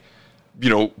big,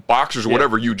 boxers or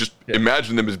whatever. You just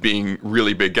imagine them as being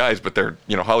really big guys, but they're,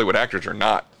 Hollywood actors are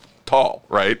not tall,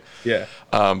 right? Yeah.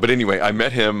 But anyway, I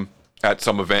met him at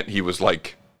some event. He was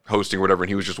like hosting or whatever, and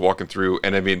he was just walking through.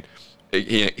 And I mean,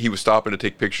 he was stopping to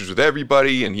take pictures with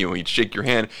everybody, and he'd shake your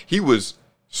hand. He was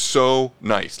so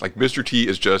nice. Like, Mr. T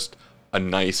is just a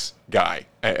nice guy,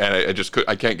 and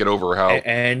I can't get over how.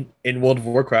 And in World of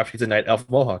Warcraft, he's a night elf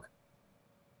mohawk.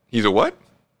 He's a what?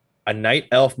 A night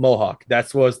elf mohawk.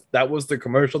 That was the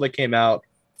commercial that came out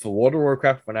for World of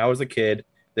Warcraft when I was a kid.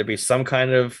 There'd be some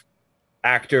kind of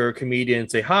actor or comedian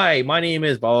say, "Hi, my name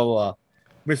is blah blah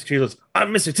blah." Mr. T goes,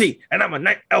 "I'm Mr. T, and I'm a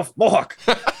night elf mohawk."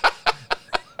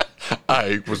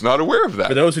 I was not aware of that.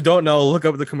 For those who don't know, look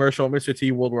up the commercial Mr.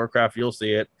 T World of Warcraft. You'll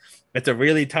see it. It's a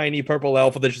really tiny purple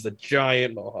elf with just a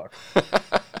giant mohawk.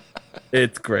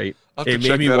 It's great. It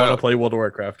made me want to play World of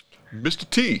Warcraft. Mr.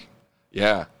 T.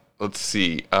 Yeah. Let's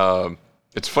see.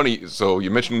 It's funny. So you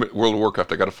mentioned World of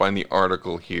Warcraft. I got to find the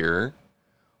article here.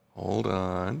 Hold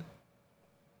on.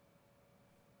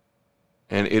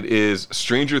 And it is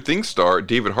Stranger Things star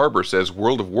David Harbour says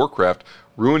World of Warcraft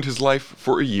ruined his life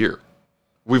for a year.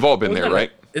 We've all been there,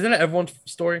 right? Isn't that everyone's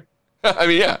story? I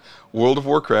mean, yeah. World of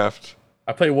Warcraft.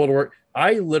 I play World of Warcraft.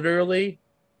 I literally,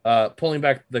 pulling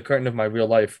back the curtain of my real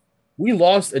life, we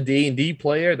lost a D&D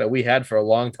player that we had for a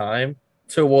long time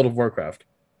to World of Warcraft.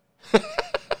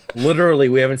 Literally,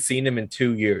 we haven't seen him in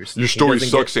 2 years. Your story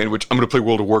sucks, Sandwich. I'm going to play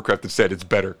World of Warcraft instead. It's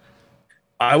better.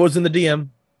 I was in the DM.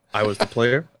 I was the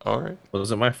player. All right. It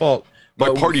wasn't my fault. My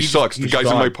party sucks. The guys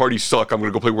in my party suck. I'm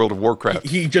going to go play World of Warcraft.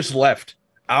 He just left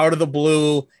out of the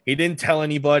blue. He didn't tell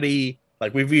anybody.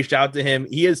 Like, we reached out to him.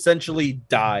 He essentially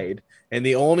died. And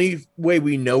the only way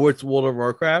we know it's World of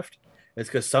Warcraft is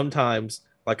because sometimes,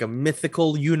 like a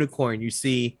mythical unicorn you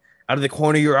see out of the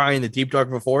corner of your eye in the deep dark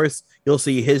of a forest, you'll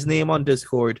see his name on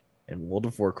Discord in World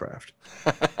of Warcraft.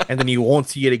 And then you won't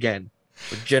see it again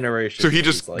for generations. So he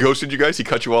just ghosted you guys? He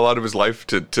cut you all out of his life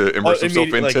to immerse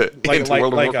himself into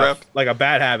World of Warcraft? Like a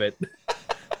bad habit.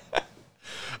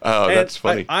 Oh, that's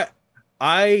funny.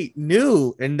 I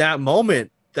knew in that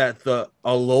moment that the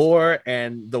allure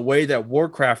and the way that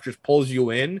Warcraft just pulls you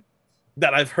in,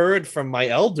 that I've heard from my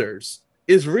elders,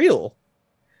 is real.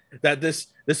 That this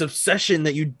obsession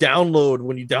that you download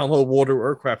when you download World of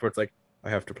Warcraft, where it's like,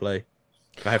 I have to play.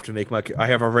 I have to make I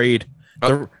have a raid.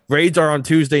 The raids are on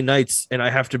Tuesday nights, and I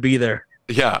have to be there.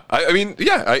 Yeah,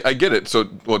 I get it. So,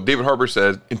 David Harbour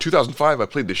said, in 2005, I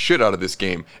played the shit out of this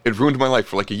game. It ruined my life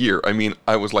for like a year. I mean,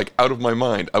 I was like out of my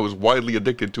mind. I was widely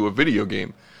addicted to a video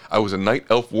game. I was a night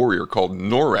elf warrior called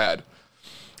NORAD.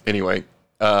 Anyway,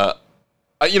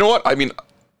 you know what? I mean,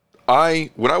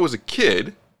 when I was a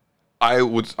kid, I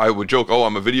would joke, oh,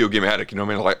 I'm a video game addict. You know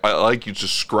what I mean? I like you to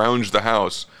scrounge the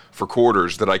house for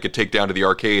quarters that I could take down to the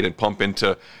arcade and pump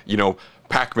into,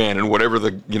 Pac-Man and whatever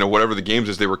the games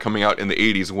as they were coming out in the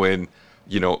 80s when,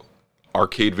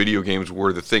 arcade video games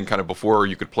were the thing kind of before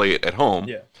you could play it at home.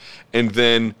 Yeah. And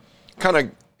then kind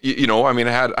of,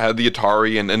 I had the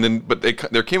Atari but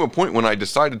there came a point when I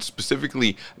decided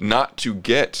specifically not to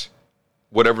get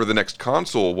whatever the next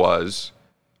console was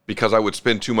because I would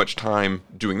spend too much time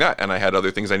doing that and I had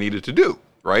other things I needed to do.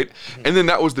 Right. Mm-hmm. And then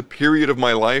that was the period of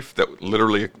my life that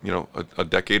literally, a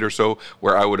decade or so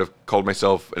where I would have called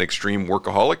myself an extreme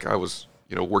workaholic. I was,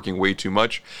 working way too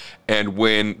much. And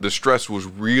when the stress was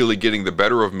really getting the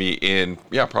better of me in,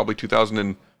 probably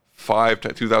 2005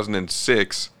 to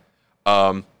 2006,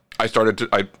 I tried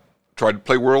to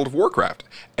play World of Warcraft.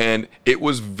 And it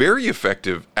was very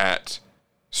effective at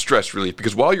stress relief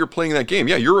because while you're playing that game,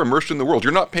 you're immersed in the world.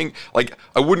 You're not paying,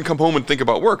 I wouldn't come home and think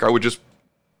about work. I would just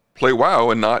play WoW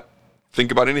and not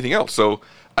think about anything else. So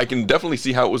I can definitely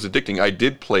see how it was addicting. I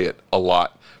did play it a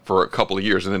lot for a couple of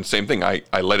years, and then same thing. I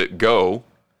let it go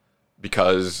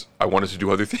because I wanted to do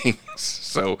other things.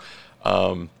 So,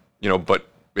 but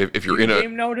if you're in a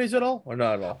game nowadays at all or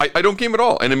not at all, I don't game at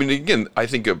all. And I mean, again, I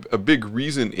think a big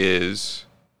reason is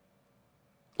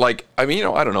I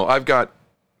don't know. I've got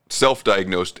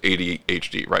self-diagnosed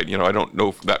ADHD, right? I don't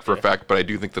know that for a fact, but I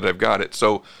do think that I've got it.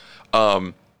 So,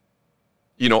 I'll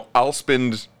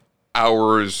spend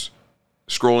hours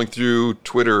scrolling through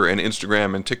Twitter and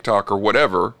Instagram and TikTok or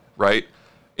whatever, right?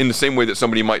 in the same way that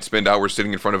somebody might spend hours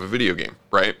sitting in front of a video game,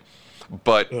 right?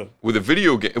 But with a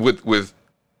video game, with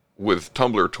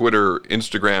Tumblr, Twitter,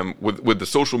 Instagram, with the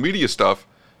social media stuff,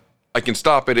 I can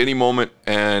stop at any moment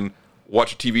and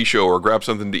watch a TV show or grab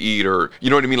something to eat, or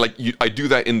you know what I mean? Like I do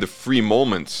that in the free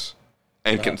moments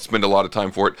and can spend a lot of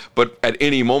time for it. But at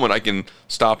any moment, I can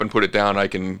stop and put it down. I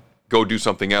can go do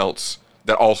something else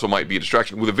that also might be a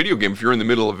distraction. With a video game, if you're in the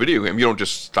middle of a video game, you don't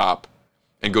just stop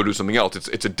and go do something else.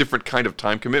 It's a different kind of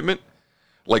time commitment.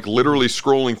 Like literally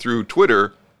scrolling through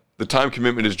Twitter, the time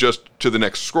commitment is just to the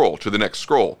next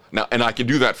scroll. Now, and I can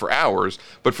do that for hours,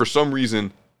 but for some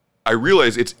reason, I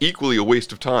realize it's equally a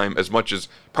waste of time, as much as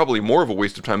probably more of a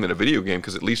waste of time than a video game,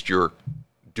 because at least you're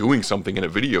doing something in a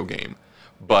video game.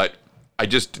 But I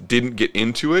just didn't get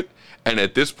into it, and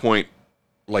at this point,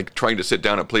 like trying to sit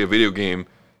down and play a video game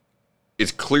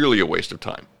is clearly a waste of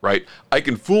time, right? I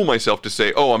can fool myself to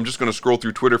say, oh, I'm just going to scroll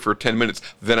through Twitter for 10 minutes,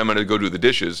 then I'm going to go do the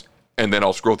dishes, and then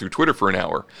I'll scroll through Twitter for an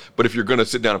hour. But if you're going to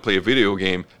sit down and play a video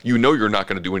game, you know you're not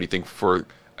going to do anything for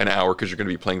an hour because you're going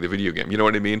to be playing the video game. You know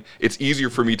what I mean? It's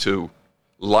easier for me to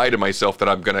lie to myself that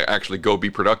I'm going to actually go be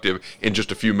productive in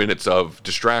just a few minutes of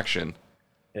distraction.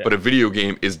 Yeah. But a video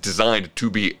game is designed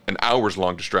to be an hours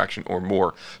long distraction or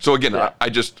more. So again, I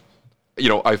just, you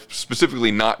know, I've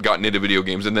specifically not gotten into video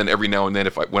games, and then every now and then,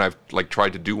 when I've like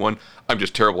tried to do one, I'm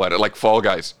just terrible at it. Like Fall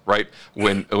Guys, right?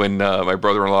 When my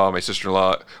brother-in-law, my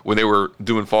sister-in-law, when they were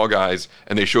doing Fall Guys,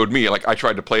 and they showed me, like I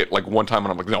tried to play it like one time,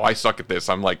 and I'm like, no, I suck at this.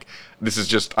 I'm like, this is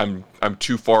just, I'm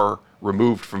too far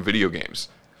removed from video games.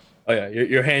 Oh yeah,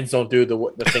 your hands don't do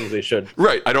the things they should.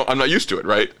 Right. I'm not used to it.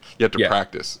 Right. You have to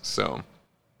practice. So.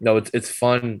 No, it's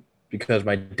fun because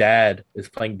my dad is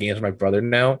playing games with my brother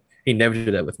now. He never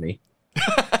did that with me.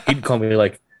 He'd call me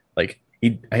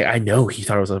I know he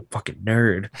thought I was a fucking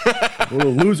nerd, a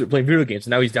little loser playing video games.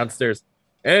 And now he's downstairs.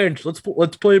 And let's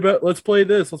play this, let's play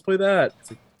that. It's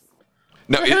like,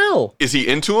 now, is he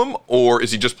into them, or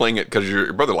is he just playing it because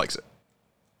your brother likes it?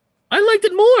 I liked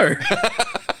it more.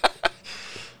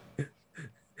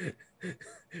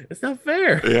 It's not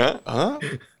fair. Yeah.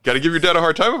 Got to give your dad a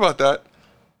hard time about that.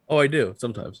 Oh, I do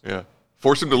sometimes. Yeah.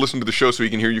 Force him to listen to the show so he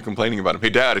can hear you complaining about him. Hey,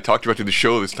 Dad, I talked about you the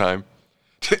show this time.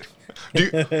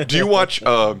 do you watch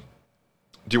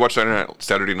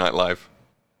Saturday Night Live?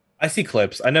 I see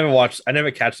clips. I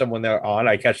never catch them when they're on.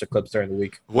 I catch the clips during the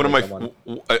week. One of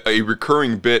a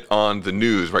recurring bit on the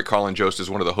news, right? Colin Jost is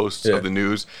one of the hosts of the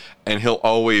news, and he'll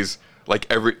always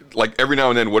every now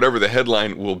and then, whatever the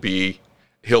headline will be,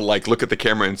 he'll like look at the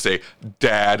camera and say,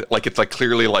 Dad, like it's like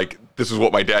clearly like this is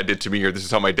what my dad did to me, or this is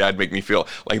how my dad make me feel.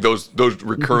 Like those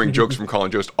recurring jokes from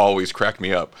Colin Jost always crack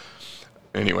me up.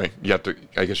 Anyway,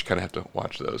 I guess you kind of have to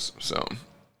watch those. So,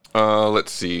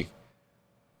 let's see.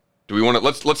 Do we want to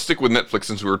let's stick with Netflix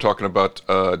since we were talking about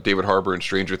David Harbour and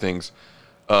Stranger Things.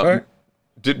 Right.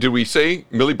 Did we say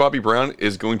Millie Bobby Brown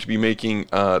is going to be making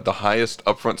the highest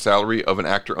upfront salary of an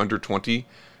actor under 20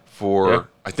 for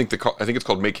I think it's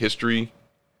called Make History.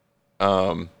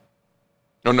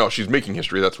 No, she's making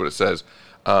history. That's what it says.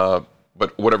 But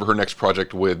whatever her next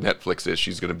project with Netflix is,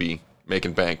 she's going to be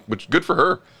making bank, which good for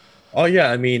her. Oh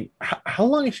yeah, I mean, how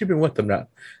long has she been with them now?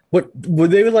 What were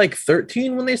they like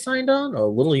 13 when they signed on, or a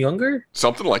little younger?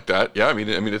 Something like that. Yeah, I mean,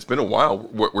 it's been a while.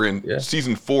 We're in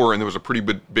season 4, and there was a pretty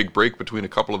big break between a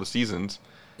couple of the seasons.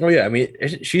 Oh yeah, I mean,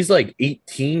 she's like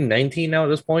 18, 19 now at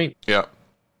this point. Yeah,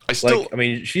 she's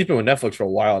been with Netflix for a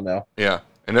while now. Yeah.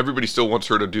 And everybody still wants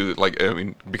her to do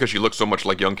because she looks so much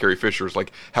like young Carrie Fisher. It's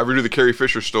like, have her do the Carrie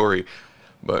Fisher story,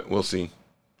 but we'll see.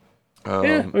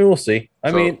 We'll see.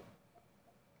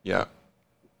 Yeah,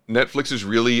 Netflix is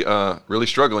really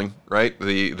struggling, right?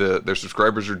 Their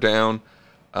subscribers are down.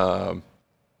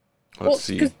 Let's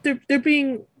see. Because they're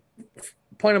being,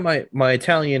 point of my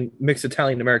Italian, mixed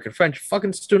Italian American French,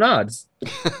 fucking stunads,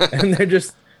 and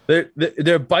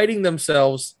they're biting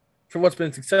themselves for what's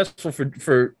been successful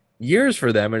for years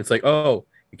for them, and it's like, oh,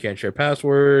 you can't share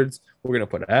passwords, we're gonna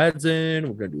put ads in,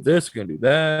 we're gonna do this, we're gonna do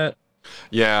that.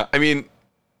 Yeah, I mean,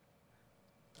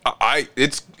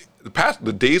 it's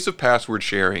the days of password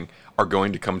sharing are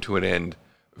going to come to an end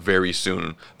very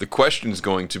soon. The question is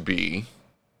going to be,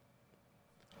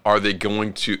 are they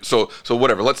going to so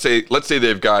whatever, let's say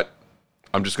they've got,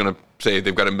 I'm just gonna say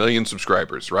they've got 1 million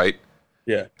subscribers, right?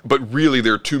 Yeah, but really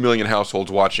there are 2 million households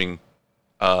watching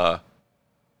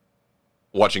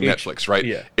Netflix, right?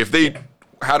 Yeah. If they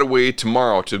had a way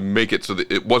tomorrow to make it so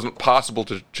that it wasn't possible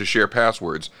to share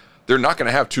passwords, they're not going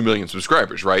to have 2 million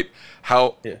subscribers, right?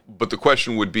 But the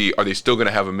question would be, are they still going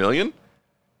to have 1 million?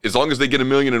 As long as they get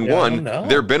 1,000,001,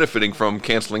 they're benefiting from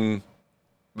canceling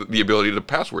the ability to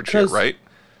password share, right?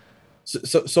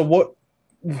 So what?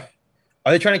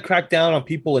 Are they trying to crack down on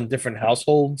people in different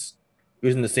households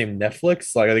using the same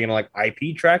Netflix? Like, are they gonna like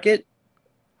IP track it?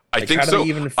 I Like, think how do so. they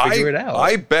even figure it out?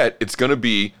 I bet it's going to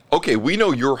be, okay, we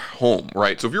know you're home,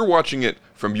 right? So if you're watching it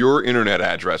from your internet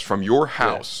address, from your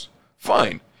house,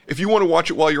 fine. If you want to watch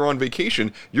it while you're on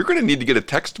vacation, you're going to need to get a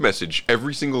text message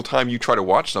every single time you try to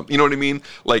watch something. You know what I mean?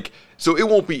 Like, so it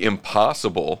won't be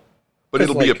impossible, but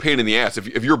it'll be a pain in the ass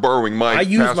if you're borrowing my I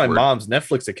use my password. mom's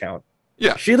Netflix account.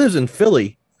 Yeah. She lives in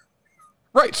Philly.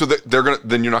 Right, so that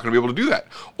then you're not going to be able to do that.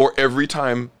 Or every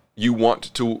time you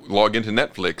want to log into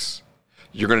Netflix,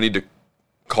 you're going to need to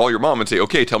call your mom and say,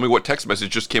 okay, tell me what text message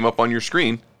just came up on your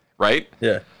screen, right?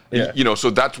 Yeah. You know, so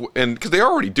that's, and because they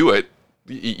already do it,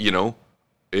 you know,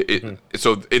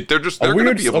 so they're going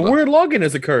to be able a weird login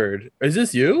has occurred. Is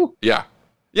this you? Yeah.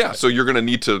 Yeah, so you're going to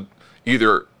need to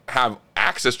either have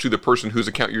access to the person whose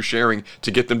account you're sharing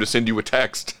to get them to send you a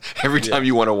text every time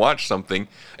you want to watch something.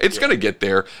 It's going to get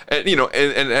there. And, you know,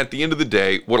 and at the end of the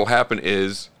day, what'll happen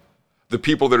is the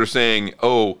people that are saying,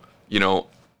 oh, you know,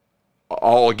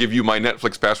 I'll give you my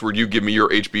Netflix password, you give me your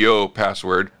HBO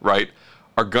password, right,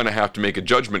 are going to have to make a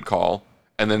judgment call.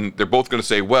 And then they're both going to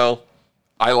say, well,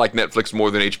 I like Netflix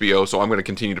more than HBO, so I'm going to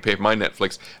continue to pay for my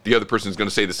Netflix. The other person is going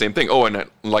to say the same thing. Oh, I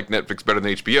like Netflix better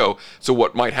than HBO. So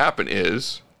what might happen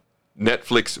is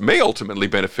Netflix may ultimately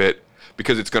benefit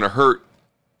because it's going to hurt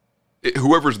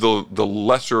whoever's the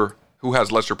lesser, who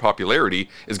has lesser popularity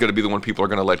is going to be the one people are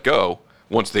going to let go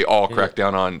once they all crack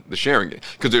down on the sharing.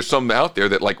 Because there's some out there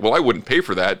that like, well, I wouldn't pay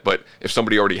for that, but if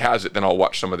somebody already has it, then I'll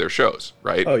watch some of their shows,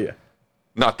 right? Oh yeah.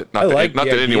 Not that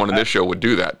anyone in this show would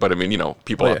do that, but I mean, you know,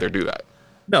 people out there do that.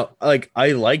 No, like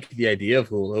I like the idea of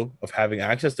Hulu, of having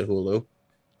access to Hulu.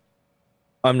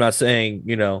 I'm not saying,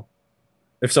 you know,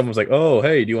 if someone's like, oh,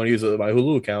 hey, do you want to use my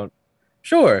Hulu account?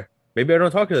 Sure. Maybe I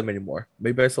don't talk to them anymore.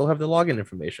 Maybe I still have the login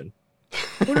information.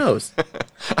 Who knows?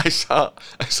 I saw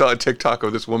a TikTok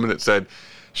of this woman that said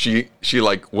she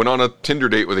like went on a Tinder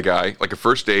date with a guy, like a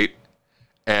first date,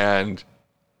 and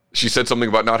she said something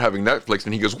about not having Netflix,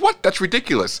 and he goes, "What? That's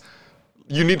ridiculous.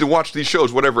 You need to watch these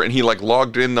shows, whatever." And he like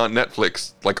logged in on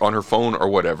Netflix, like on her phone or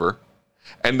whatever.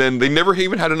 And then they never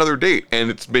even had another date, and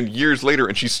it's been years later,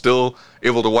 and she's still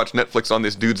able to watch Netflix on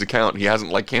this dude's account. He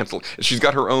hasn't like canceled. And she's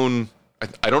got her own.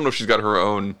 I don't know if she's got her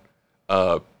own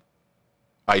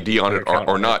ID on it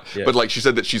or not. Yeah. But like she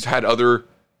said that she's had other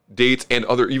dates and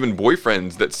other even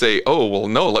boyfriends that say, "Oh, well,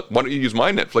 no, why don't you use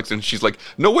my Netflix?" And she's like,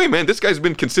 "No way, man. This guy's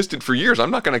been consistent for years.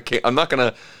 I'm not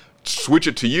gonna switch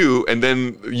it to you, and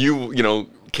then you know,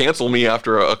 cancel me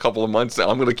after a couple of months.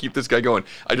 I'm gonna keep this guy going."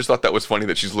 I just thought that was funny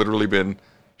that she's literally been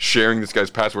sharing this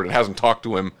guy's password and hasn't talked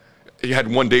to him. He had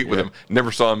one date with him,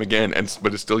 never saw him again,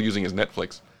 but is still using his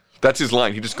Netflix. That's his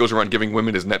line. He just goes around giving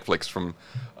women his Netflix from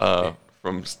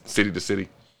city to city.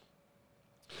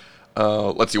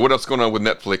 Let's see what else is going on with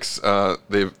Netflix.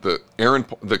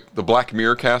 The Black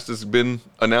Mirror cast has been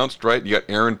announced, right? You got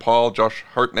Aaron Paul, Josh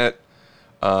Hartnett,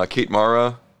 Kate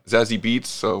Mara, Zazie Beetz.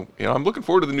 So you know, I'm looking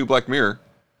forward to the new Black Mirror.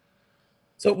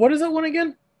 So what is that one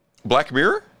again? Black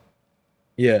Mirror?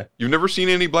 Yeah. You've never seen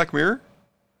any Black Mirror?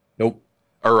 Nope.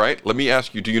 All right. Let me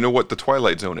ask you. Do you know what the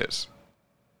Twilight Zone is?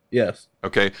 Yes.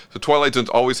 Okay. So Twilight Zones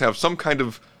always have some kind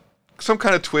of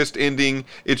twist ending.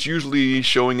 It's usually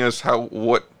showing us how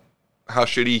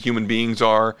shitty human beings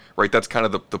are, right? That's kind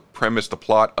of the premise, the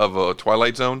plot of a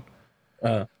Twilight Zone.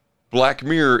 Black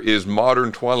Mirror is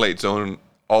modern Twilight Zone,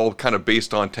 all kind of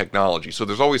based on technology. So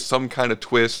there's always some kind of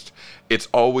twist. It's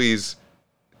always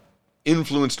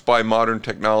influenced by modern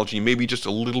technology, maybe just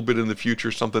a little bit in the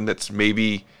future, something that's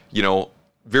maybe, you know,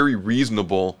 very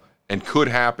reasonable and could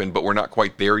happen, but we're not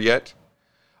quite there yet.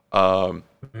 So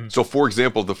for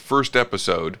example, the first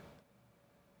episode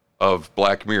of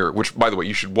Black Mirror, which by the way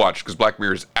you should watch because Black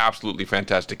Mirror is absolutely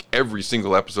fantastic. Every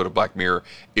single episode of Black Mirror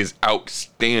is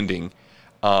outstanding.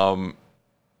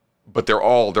 But they're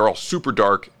all super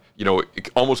dark. You know, it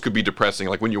almost could be depressing.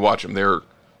 Like when you watch them, they're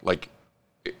like,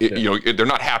 you know, they're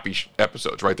not happy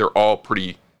episodes, right? They're all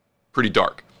pretty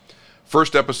dark.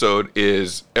 First episode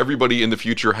is everybody in the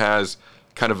future has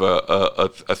kind of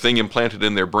a thing implanted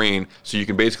in their brain, so you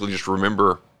can basically just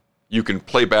remember. You can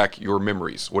play back your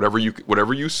memories. Whatever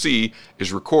you see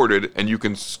is recorded, and you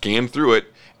can scan through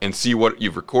it and see what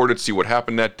you've recorded, see what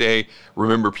happened that day,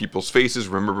 remember people's faces,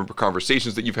 remember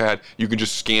conversations that you've had. You can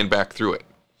just scan back through it.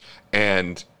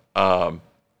 And, you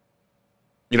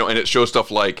know, and it shows stuff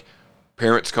like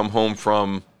parents come home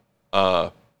from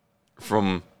a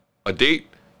date,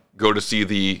 go to see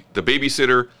the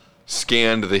babysitter,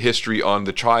 scanned the history on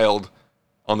the child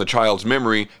on the child's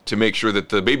memory to make sure that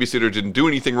the babysitter didn't do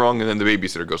anything wrong, and then the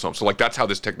babysitter goes home. So like that's how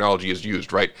this technology is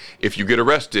used, right? If you get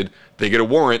arrested, they get a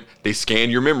warrant, they scan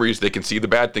your memories, they can see the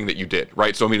bad thing that you did,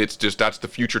 right? So I mean, it's just that's the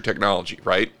future technology,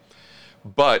 right?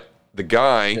 But the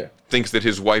guy thinks that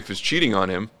his wife is cheating on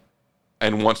him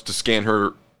and wants to scan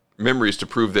her memories to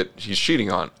prove that he's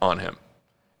cheating on him.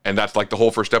 And that's like the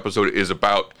whole first episode is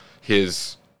about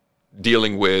his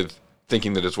dealing with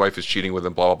thinking that his wife is cheating with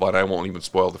him, blah, blah, blah. And I won't even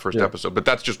spoil the first episode, but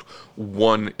that's just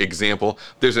one example.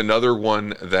 There's another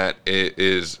one that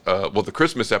is, the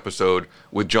Christmas episode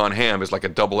with John Hamm is like a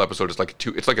double episode. It's like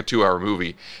a 2-hour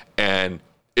movie, and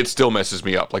it still messes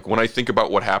me up. Like when I think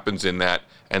about what happens in that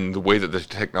and the way that the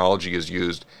technology is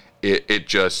used, it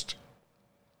just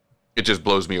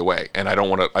blows me away. And I don't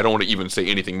want to even say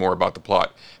anything more about the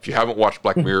plot. If you haven't watched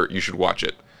Black Mirror, you should watch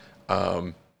it.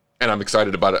 And I'm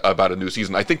excited about a new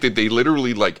season. I think that they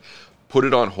literally like put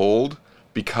it on hold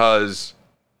because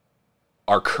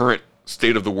our current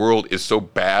state of the world is so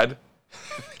bad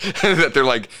that they're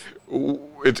like,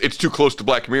 it's too close to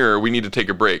Black Mirror. We need to take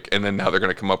a break. And then now they're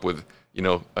going to come up with,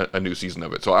 a new season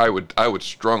of it. So I would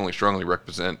strongly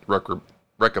recommend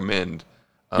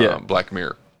Black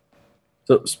Mirror.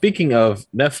 So speaking of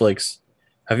Netflix,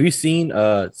 have you seen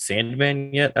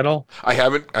Sandman yet at all? I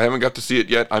haven't got to see it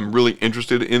yet. I'm really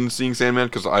interested in seeing Sandman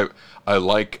because I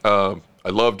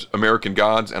loved American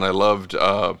Gods, and I loved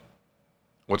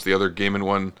what's the other Gaiman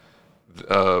one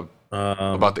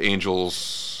about the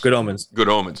angels? Good Omens. Good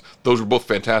Omens. Those were both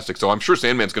fantastic. So I'm sure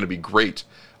Sandman's going to be great.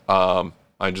 I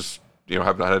just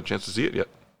have not had a chance to see it yet.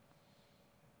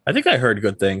 I think I heard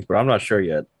good things, but I'm not sure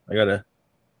yet. I gotta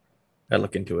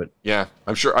look into it. Yeah,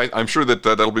 I'm sure that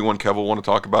that'll be one Kev will want to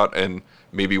talk about, and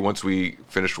maybe once we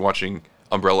finish watching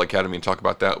Umbrella Academy and talk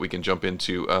about that, we can jump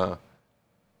into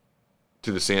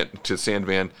to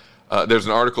Sandman. There's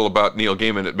an article about Neil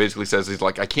Gaiman that basically says he's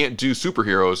like, I can't do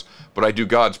superheroes, but I do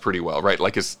gods pretty well, right?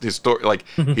 Like his story, like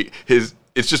it's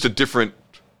just a different,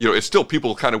 it's still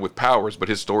people kind of with powers, but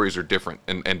his stories are different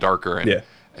and darker,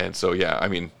 and so I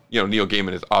mean, Neil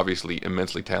Gaiman is obviously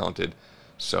immensely talented,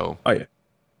 so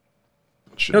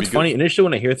it's funny. Initially,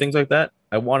 when I hear things like that,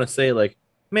 I want to say like,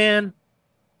 "Man,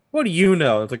 what do you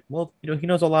know?" It's like, well, he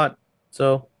knows a lot,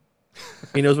 so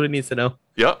he knows what he needs to know.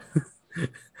 Yep.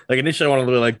 Like initially, I want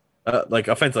to be like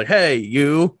offense, like, "Hey,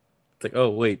 you." It's like,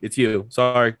 "Oh, wait, it's you.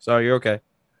 Sorry, you're okay.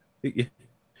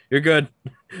 You're good."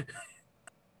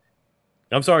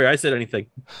 I'm sorry, I said anything.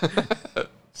 Let's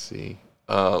see.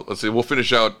 We'll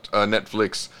finish out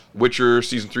Netflix. Witcher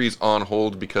season 3 is on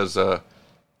hold because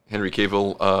Henry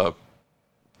Cavill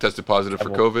tested positive for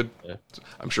COVID. Yeah.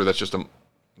 I'm sure that's just a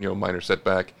minor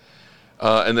setback.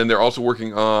 And then they're also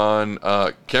working on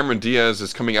Cameron Diaz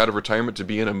is coming out of retirement to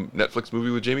be in a Netflix movie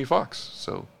with Jamie Foxx.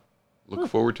 So look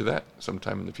forward to that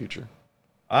sometime in the future.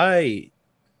 I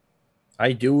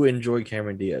do enjoy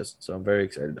Cameron Diaz, so I'm very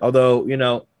excited. Although,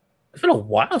 it's been a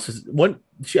while since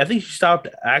I think she stopped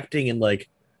acting in like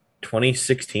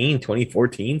 2016,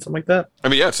 2014, something like that. I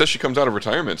mean, it says she comes out of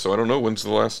retirement, so I don't know when's the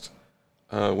last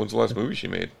movie she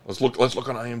made. Let's look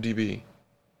on IMDb.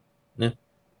 Yeah.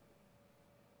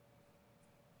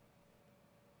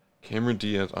 Cameron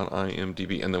Diaz on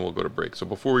IMDb, and then we'll go to break. So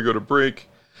before we go to break,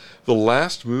 the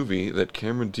last movie that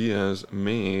Cameron Diaz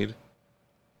made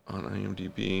on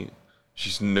IMDb,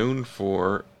 she's known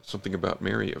for Something About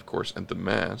Mary, of course, and The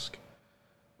Mask.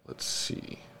 Let's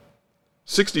see.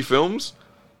 60 films.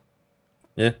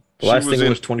 Yeah. The last thing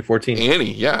was 2014.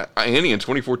 Annie in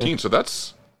 2014. So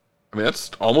that's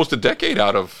almost a decade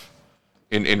out of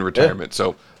in retirement. Yeah.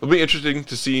 So it'll be interesting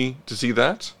to see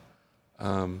that.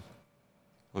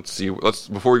 Let's see.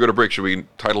 Before we go to break, should we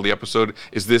title the episode?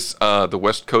 Is this the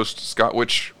West Coast Scott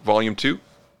Witch Volume 2?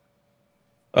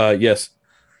 Yes.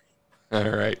 All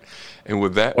right. And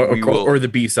with that, or the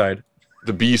B-side.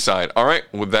 The B-side. All right.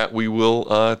 With that, we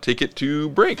will take it to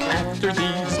break. After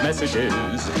these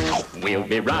messages, we'll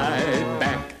be right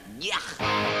back. Yeah.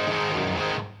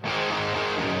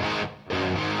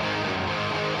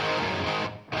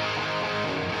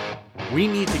 We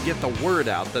need to get the word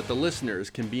out that the listeners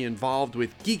can be involved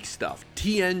with Geek Stuff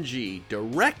TNG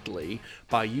directly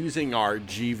by using our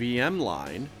GVM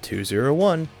line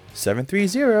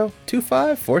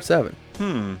 201-730-2547.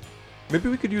 Maybe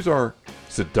we could use our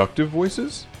seductive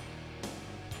voices?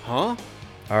 Huh?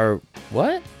 Our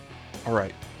what? All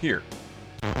right, here.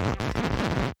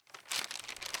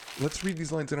 Let's read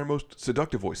these lines in our most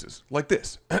seductive voices, like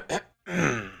this.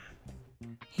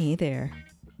 Hey there.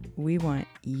 We want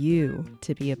you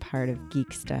to be a part of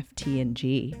Geek Stuff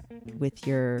TNG with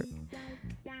your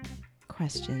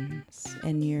questions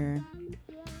and your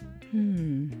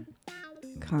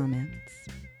comments.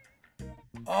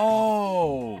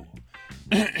 Oh.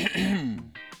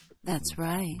 That's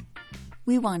right.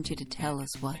 We want you to tell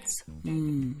us what's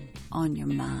on your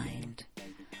mind.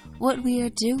 What we are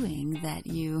doing that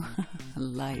you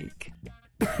like.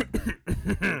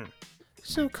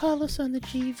 So call us on the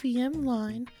GVM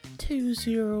line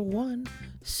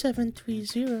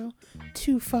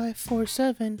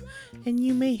 201-730-2547 and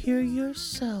you may hear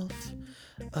yourself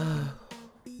on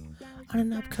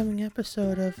an upcoming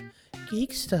episode of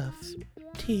Geek Stuff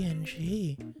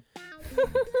TNG.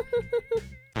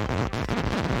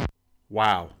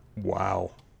 Wow.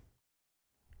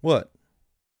 What?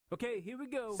 Okay, here we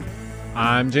go.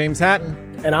 I'm James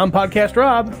Hatton. And I'm Podcast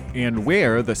Rob. And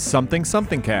we're the Something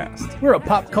Something Cast. We're a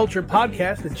pop culture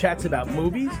podcast that chats about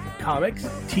movies, comics,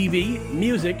 TV,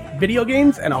 music, video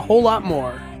games, and a whole lot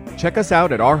more. Check us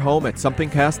out at our home at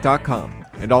somethingcast.com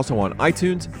and also on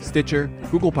iTunes, Stitcher,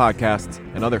 Google Podcasts,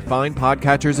 and other fine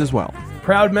podcatchers as well.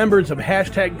 Proud members of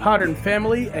Hashtag Podern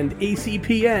Family and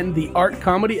ACPN, the Art,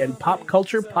 Comedy, and Pop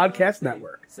Culture Podcast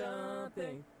Network.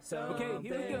 Okay,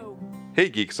 here we go. Hey,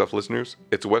 Geek Stuff listeners.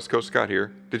 It's West Coast Scott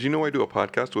here. Did you know I do a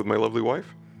podcast with my lovely wife?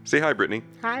 Say hi, Brittany.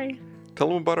 Hi. Tell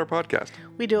them about our podcast.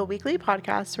 We do a weekly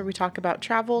podcast where we talk about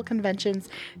travel, conventions,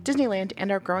 Disneyland,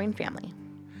 and our growing family.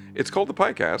 It's called the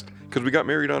Piecast because we got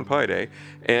married on Pi Day,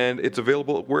 and it's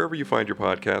available wherever you find your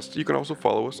podcasts. You can also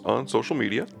follow us on social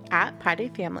media. At Pi Day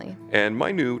Family. And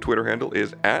my new Twitter handle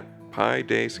is at Pi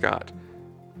Day Scott.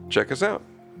 Check us out.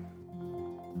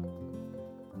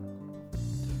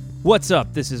 What's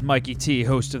up? This is Mikey T,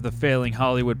 host of the Failing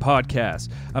Hollywood podcast.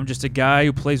 I'm just a guy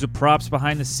who plays with props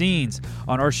behind the scenes.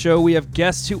 On our show, we have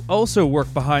guests who also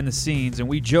work behind the scenes, and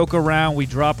we joke around, we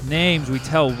drop names, we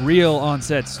tell real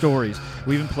on-set stories.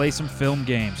 We even play some film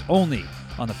games, only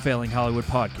on the Failing Hollywood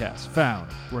podcast,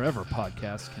 found wherever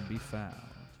podcasts can be found.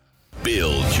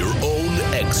 Build your own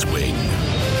X-Wing.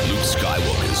 Luke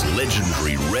Skywalker's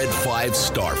legendary Red 5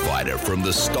 starfighter from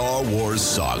the Star Wars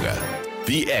saga.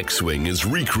 The X-Wing is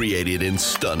recreated in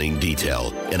stunning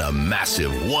detail in a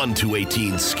massive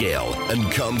 1:18 scale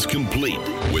and comes complete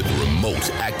with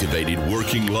remote-activated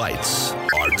working lights,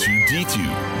 R2-D2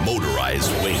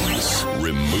 motorized wings,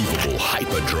 removable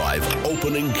hyperdrive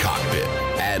opening cockpit,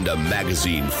 and a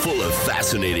magazine full of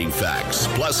fascinating facts,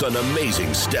 plus an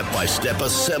amazing step-by-step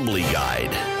assembly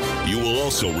guide. You will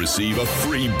also receive a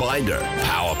free binder,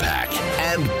 power pack,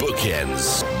 and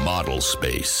bookends model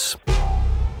space.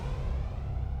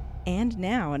 And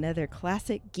now another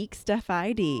classic Geek Stuff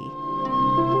ID.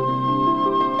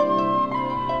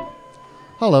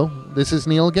 Hello, this is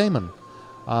Neil Gaiman,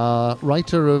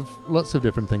 writer of lots of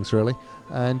different things really,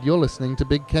 and you're listening to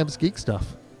Big Kev's Geek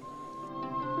Stuff.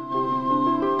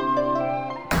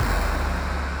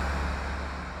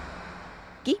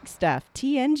 Geek Stuff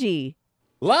TNG.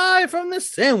 Live from the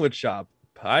Sandwich Shop,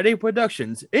 Pi Day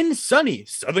Productions in sunny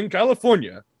Southern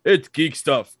California, it's Geek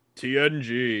Stuff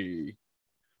TNG.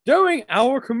 During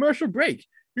our commercial break,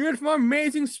 you heard from our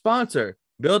amazing sponsor,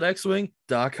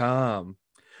 BuildXwing.com.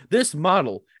 This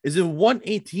model is in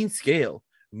 1/18 scale,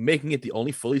 making it the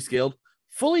only fully scaled,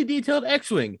 fully detailed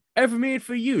X-Wing ever made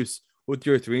for use with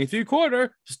your 3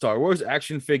 3/4 Star Wars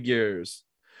action figures.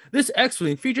 This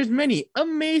X-Wing features many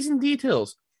amazing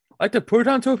details, like the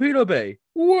proton torpedo bay,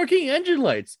 working engine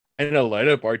lights, and a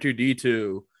light-up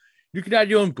R2-D2. You can add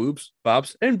your own boops,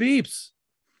 bops, and beeps.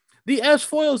 The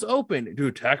S-foil is open to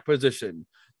attack position.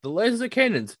 The laser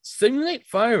cannons simulate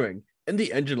firing, and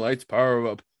the engine lights power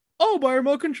up, all by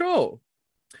remote control.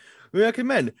 We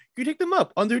recommend you take them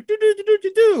up on their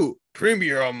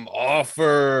premium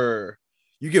offer.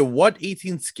 You get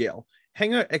 1/18 scale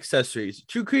hanger accessories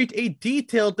to create a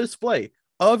detailed display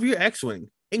of your X-Wing,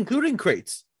 including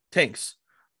crates, tanks,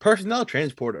 personnel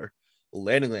transporter,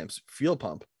 landing lamps, fuel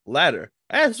pump, ladder,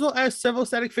 as well as several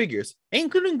static figures,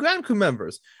 including ground crew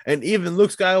members, and even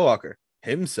Luke Skywalker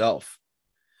himself.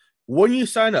 When you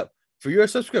sign up for your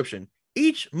subscription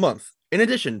each month, in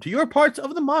addition to your parts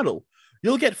of the model,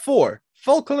 you'll get 4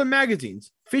 full-color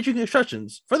magazines featuring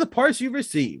instructions for the parts you've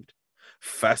received,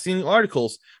 fascinating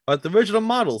articles about the original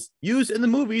models used in the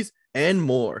movies, and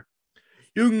more.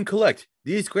 You can collect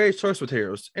these great source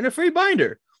materials in a free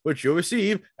binder, which you'll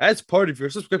receive as part of your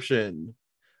subscription.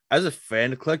 As a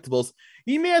fan of collectibles,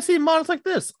 you may have seen models like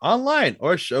this online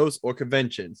or at shows or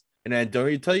conventions, and I don't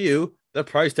need to tell you, the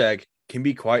price tag can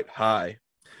be quite high.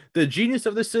 The genius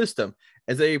of the system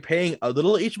is that you're paying a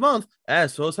little each month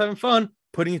as well as having fun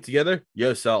putting it together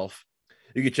yourself.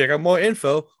 You can check out more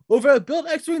info over at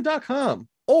BuildXwing.com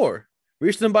or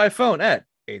reach them by phone at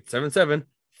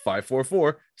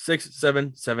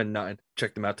 877-544-6779.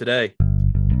 Check them out today.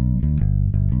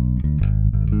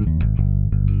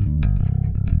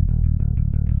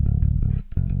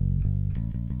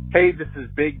 Hey, this is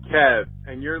Big Kev,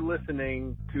 and you're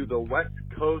listening to the West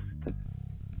Coast.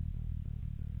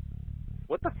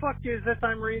 What the fuck is this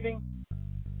I'm reading?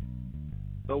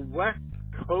 The West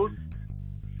Coast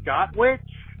Scott Witch?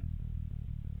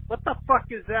 What the fuck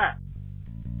is that?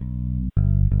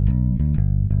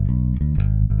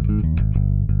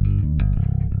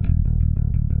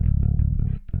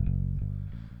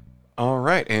 All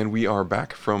right, and we are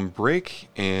back from break,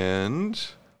 and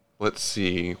let's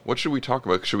see, what should we talk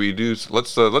about? Should we do?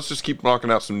 Let's just keep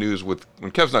knocking out some news. With when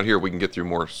Kev's not here, we can get through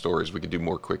more stories. We can do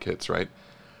more quick hits, right?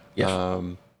 Yes.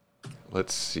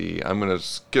 Let's see. I'm gonna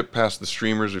skip past the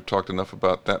streamers. We've talked enough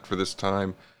about that for this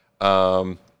time.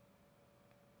 So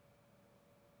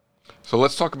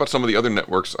let's talk about some of the other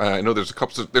networks. I know there's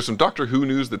some Doctor Who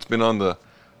news that's been on the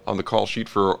call sheet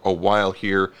for a while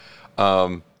here.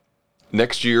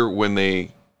 Next year, when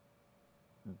they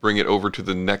bring it over to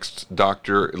the next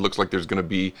Doctor, it looks like there's going to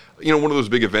be, one of those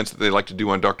big events that they like to do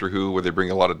on Doctor Who, where they bring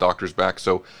a lot of doctors back.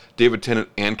 So David Tennant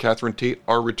and Catherine Tate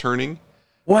are returning.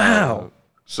 Wow.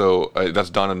 So that's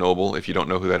Donna Noble. If you don't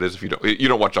know who that is, if you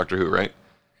don't watch Doctor Who, right?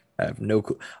 I have no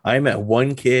clue. I met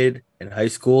one kid in high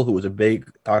school who was a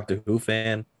big Doctor Who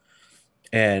fan,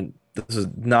 and this is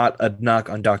not a knock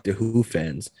on Doctor Who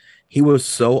fans. He was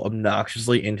so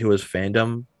obnoxiously into his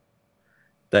fandom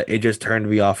that it just turned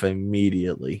me off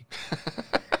immediately.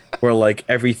 Where like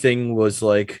everything was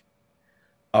like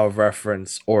a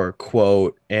reference or a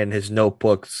quote, and his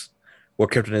notebooks were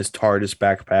kept in his TARDIS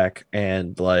backpack,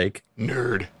 and like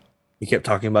nerd. He kept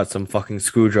talking about some fucking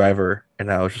screwdriver, and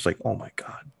I was just like, oh my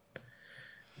god.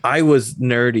 I was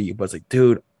nerdy, but it's like,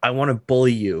 dude, I want to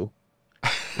bully you.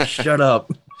 Shut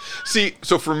up. See,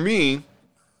 so for me,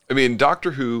 I mean,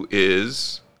 Doctor Who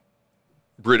is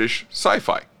British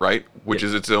sci-fi, right? Which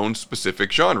is its own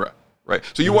specific genre, right?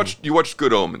 So you watched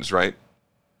Good Omens, right?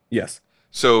 Yes.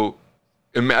 So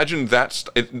imagine that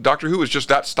Doctor Who is just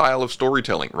that style of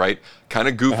storytelling, right? Kind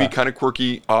of goofy, kind of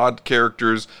quirky, odd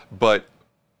characters, but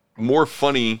more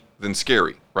funny than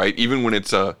scary, right? Even when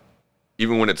it's kind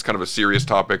of a serious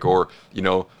topic, or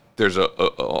there's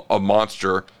a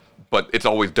monster, but it's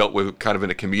always dealt with kind of in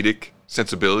a comedic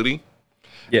sensibility.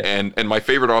 Yeah. And my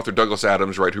favorite author, Douglas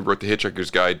Adams, right, who wrote the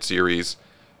Hitchhiker's Guide series,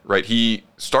 right, he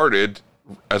started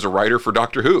as a writer for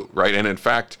Doctor Who, right? And in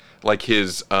fact, like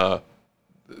his the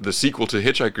sequel to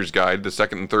Hitchhiker's Guide, the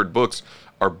second and third books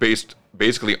are based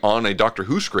basically on a Doctor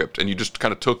Who script, and you just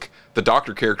kind of took the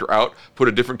Doctor character out, put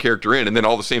a different character in, and then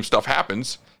all the same stuff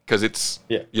happens because it's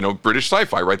British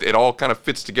sci-fi, right? It all kind of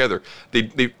fits together.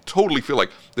 They totally feel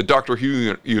like the Doctor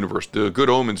Who universe, the Good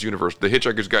Omens universe, the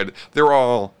Hitchhiker's Guide.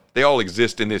 They all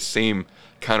exist in this same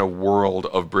kind of world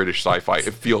of British sci-fi.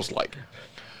 It feels like.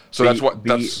 So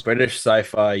that's British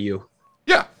sci-fi.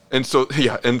 And so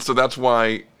that's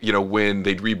why when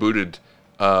they rebooted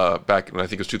back in, I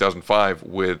think it was 2005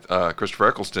 with Christopher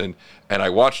Eccleston, and I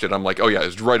watched it, I'm like, oh yeah,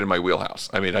 it's right in my wheelhouse.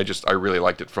 I mean, I really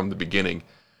liked it from the beginning.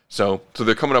 So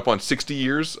they're coming up on 60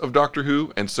 years of Doctor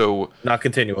Who, and so not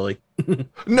continually.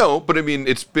 No, but I mean,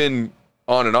 it's been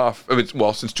on and off. I mean,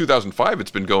 since 2005,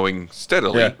 it's been going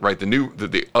steadily, right? The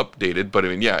updated, but I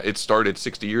mean, it started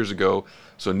 60 years ago.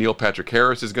 So Neil Patrick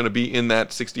Harris is going to be in that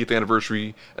 60th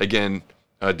anniversary again.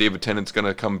 David Tennant's going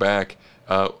to come back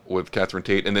with Catherine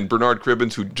Tate, and then Bernard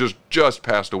Cribbins, who just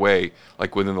passed away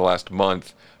like within the last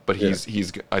month. But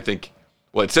he's I think,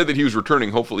 well, it said that he was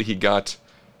returning. Hopefully, he got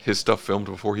his stuff filmed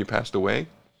before he passed away.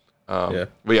 But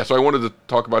so I wanted to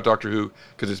talk about Doctor Who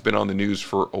because it's been on the news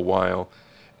for a while.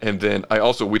 And then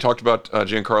we talked about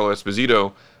Giancarlo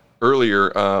Esposito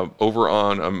earlier over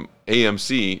on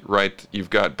AMC, right? You've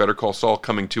got Better Call Saul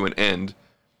coming to an end.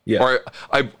 Yeah. Or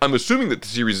I'm assuming that the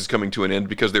series is coming to an end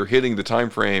because they're hitting the time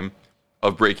frame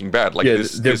of Breaking Bad. Like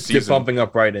this they're season. bumping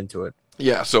up right into it.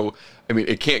 Yeah, so I mean,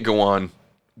 it can't go on.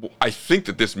 I think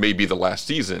that this may be the last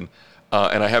season,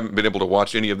 and I haven't been able to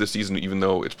watch any of this season, even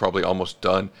though it's probably almost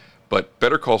done. But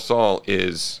Better Call Saul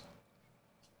is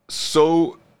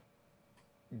so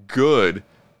good.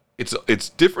 It's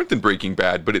different than Breaking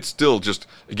Bad, but it's still just,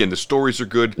 again, the stories are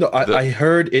good. No, I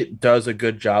heard it does a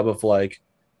good job of like,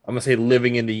 I'm gonna say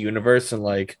living in the universe, and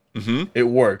like it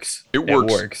works. It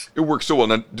works so well.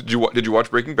 Now, did you watch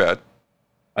Breaking Bad?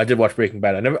 I did watch Breaking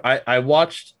Bad. I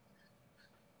watched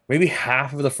maybe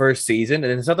half of the first season,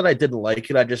 and it's not that I didn't like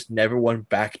it. I just never went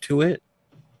back to it.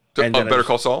 Better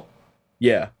Call Saul?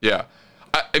 Yeah. Yeah.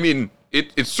 I mean,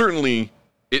 it certainly,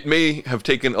 it may have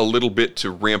taken a little bit to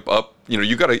ramp up.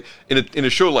 You got to, in a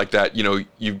show like that,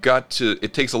 you've got to,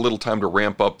 it takes a little time to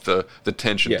ramp up the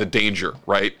tension, the danger,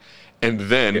 right? And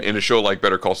then in a show like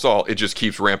Better Call Saul, it just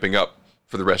keeps ramping up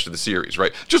for the rest of the series,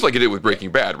 right? Just like it did with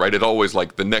Breaking Bad, right? It always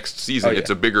like the next season, it's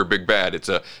a bigger big bad.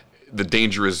 The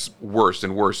danger is worse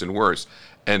and worse and worse.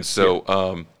 And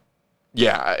so,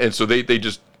 and so they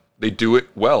do it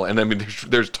well. And I mean,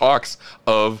 there's talks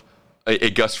of a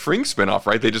Gus Fring spinoff,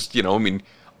 right? They just, I mean,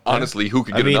 honestly, who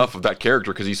could get enough of that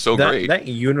character because he's so great? That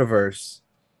universe.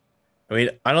 I mean,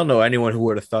 I don't know anyone who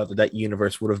would have thought that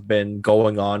universe would have been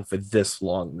going on for this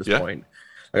long at this point.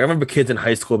 Like, I remember kids in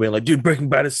high school being like, dude, Breaking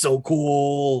Bad is so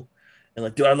cool. And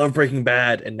like, dude, I love Breaking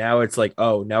Bad. And now it's like,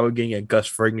 oh, now we're getting a Gus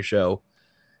Fring show,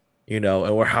 and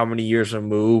we're how many years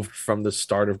removed from the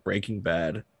start of Breaking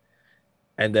Bad.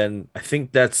 And then I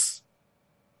think that's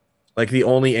like the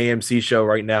only AMC show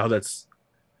right now that's,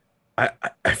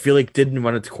 I feel like didn't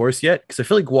run its course yet. Because I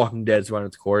feel like Walking Dead's run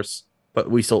its course,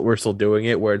 but we're still doing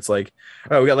it where it's like,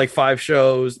 oh, we got like 5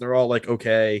 shows. And they're all like,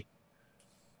 okay.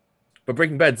 But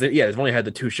Breaking Bad, it's only had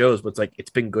the 2 shows, but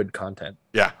it's been good content.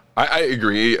 Yeah, I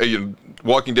agree.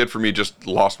 Walking Dead for me just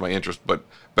lost my interest, but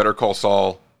Better Call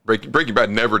Saul, Breaking Bad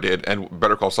never did, and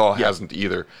Better Call Saul hasn't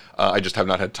either. I just have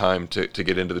not had time to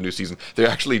get into the new season. They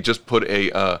actually just put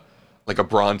a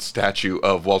bronze statue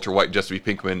of Walter White and Jesse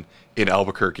Pinkman in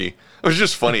Albuquerque. It was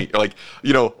just funny, like,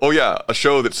 a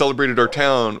show that celebrated our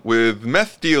town with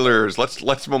meth dealers.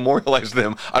 Let's memorialize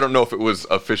them. I don't know if it was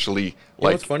officially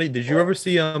like. What's funny? Did you ever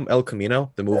see El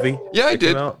Camino, the movie? Yeah, I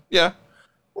did. Yeah,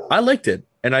 I liked it,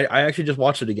 and I actually just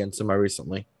watched it again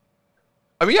semi-recently.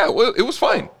 I mean, it was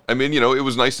fine. I mean, it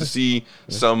was nice to see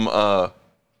some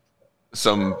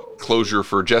closure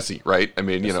for Jesse, right? I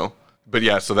mean, but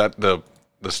yeah, so that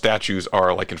the statues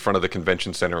are like in front of the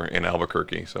convention center in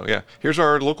Albuquerque. So yeah, here's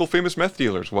our local famous meth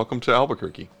dealers. Welcome to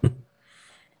Albuquerque.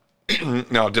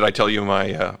 Now, did I tell you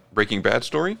my Breaking Bad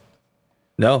story?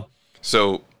 No.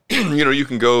 So, you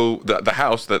can go, the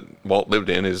house that Walt lived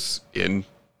in is in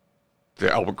the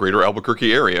greater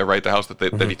Albuquerque area, right? The house that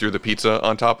he threw the pizza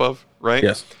on top of, right?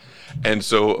 Yes. And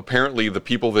so apparently the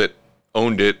people that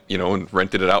owned it, and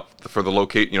rented it out for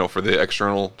the for the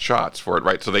external shots for it,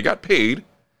 right? So they got paid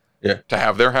to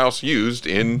have their house used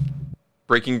in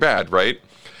Breaking Bad, right?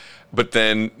 But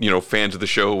then, fans of the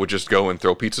show would just go and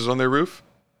throw pizzas on their roof,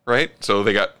 right? So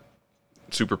they got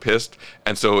super pissed.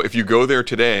 And so if you go there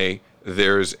today,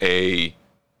 there's a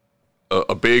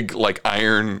big like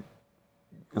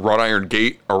wrought iron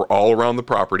gate all around the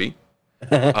property.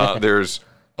 There's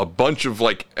a bunch of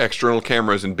like external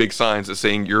cameras and big signs that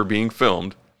saying you're being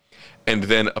filmed. And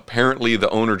then apparently the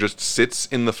owner just sits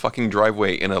in the fucking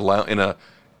driveway in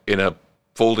a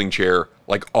folding chair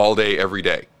like all day every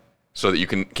day, so that you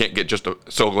can't get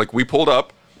so like we pulled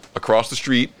up across the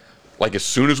street, like as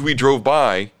soon as we drove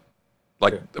by,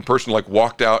 like the person like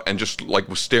walked out and just like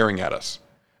was staring at us,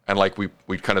 and like we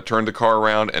kind of turned the car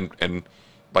around and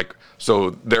like,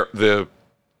 so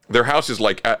their house is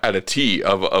like at a T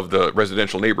of the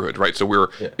residential neighborhood, right? So we're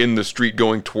in the street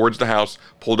going towards the house,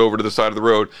 pulled over to the side of the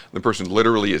road. The person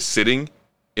literally is sitting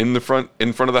in front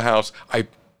of the house.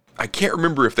 I can't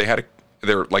remember if they had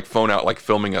their like phone out, like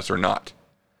filming us or not.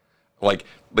 Like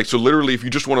so literally, if you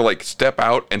just want to like step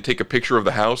out and take a picture of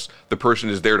the house, the person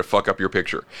is there to fuck up your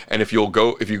picture. And if you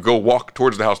go walk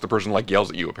towards the house, the person like yells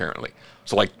at you apparently.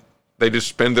 So like they just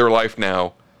spend their life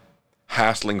now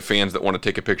hassling fans that want to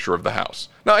take a picture of the house.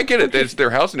 Now I get it, it's their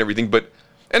house and everything,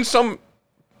 and some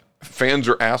fans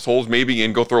are assholes maybe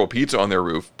and go throw a pizza on their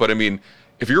roof. But I mean,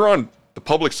 if you're on the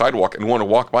public sidewalk and want to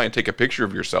walk by and take a picture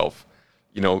of yourself,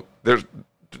 and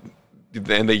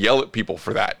they yell at people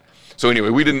for that. So anyway,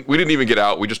 we didn't even get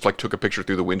out. We just like took a picture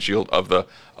through the windshield of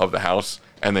the house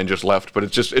and then just left. But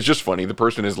it's just funny. The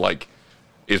person is like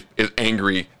is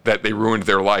angry that they ruined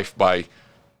their life by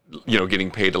getting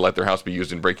paid to let their house be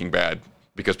used in Breaking Bad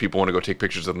because people want to go take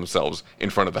pictures of themselves in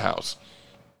front of the house.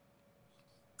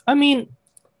 I mean,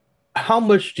 how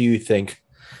much do you think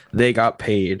they got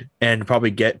paid and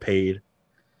probably get paid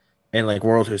in like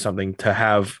royalties or something to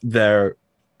have their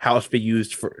house be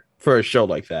used for a show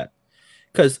like that?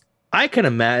 Because I can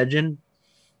imagine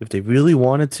if they really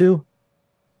wanted to,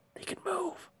 they could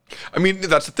move. I mean,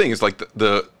 that's the thing. It's like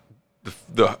the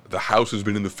house has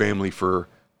been in the family for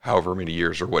however many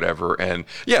years or whatever, and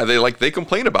they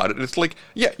complain about it. And it's like,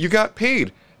 you got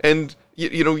paid, and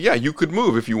you could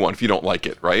move if you want, if you don't like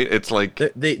it, right? It's like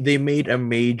they made a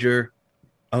major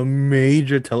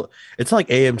it's not like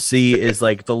AMC is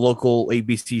like the local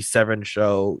ABC 7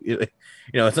 show. It's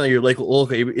not your local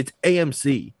ABC, it's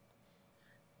AMC.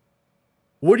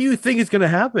 What do you think is going to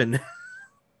happen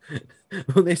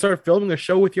when they start filming a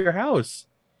show with your house?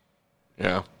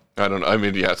 Yeah, I don't know. I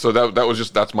mean, yeah. So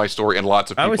that's my story, and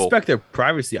lots of people. I respect their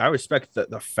privacy. I respect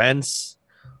the fence.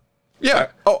 Yeah.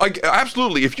 Oh,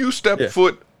 absolutely. If you step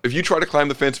foot if you try to climb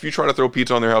the fence, if you try to throw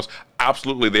pizza on their house,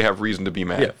 absolutely they have reason to be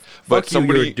mad. Yeah, but fuck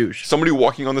you, you're a douche. somebody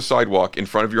walking on the sidewalk in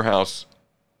front of your house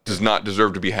does not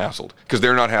deserve to be hassled because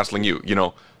they're not hassling you. You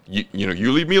know,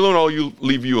 you leave me alone, I'll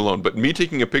leave you alone. But me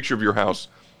taking a picture of your house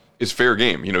is fair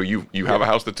game. You know, you have a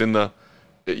house that's in the,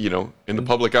 you know, in the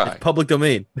public eye. It's public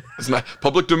domain. It's not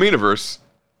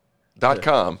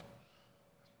publicdomainiverse.com.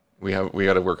 We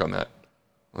got to work on that.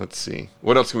 Let's see.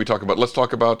 What else can we talk about? Let's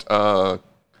talk about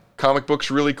comic books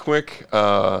really quick.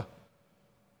 Hey,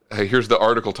 here's the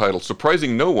article title.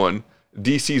 Surprising no one,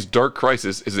 DC's Dark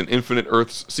Crisis is an Infinite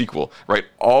Earths sequel, right?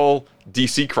 All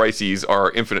DC crises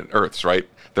are Infinite Earths, right?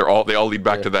 They all lead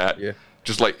back to that. Yeah.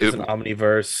 Just like it's an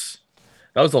omniverse.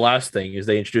 That was the last thing, is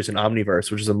they introduced an omniverse,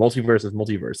 which is a multiverse of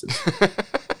multiverses.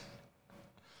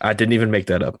 I didn't even make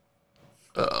that up.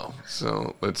 Oh,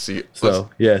 so let's see.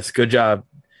 Yes, good job,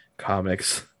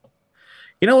 comics.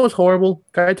 You know what's horrible?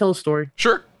 Can I tell a story?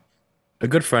 Sure. A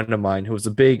good friend of mine who was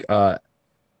a big anime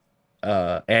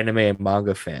and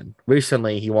manga fan.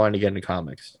 Recently, he wanted to get into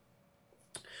comics.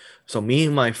 So me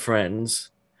and my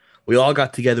friends, we all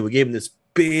got together. We gave him this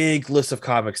big list of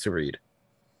comics to read.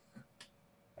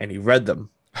 And he read them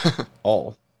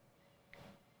all.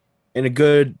 And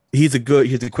he's a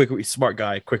quick, smart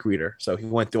guy, quick reader. So he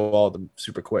went through all of them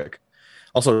super quick.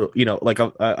 Also, you know, like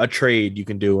a trade you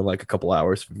can do in like a couple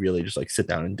hours. Really just like sit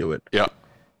down and do it. Yeah.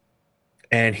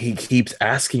 And he keeps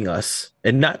asking us,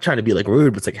 and not trying to be like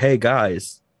rude, but it's like, hey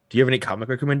guys, do you have any comic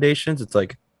recommendations? It's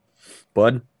like,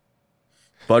 bud,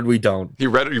 we don't. You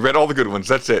read all the good ones.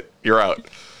 That's it. You're out.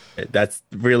 That's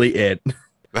really it.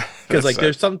 Because like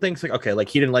there's some things like, okay, like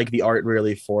he didn't like the art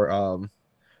really for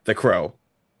The Crow.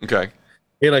 Okay.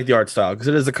 He didn't like the art style because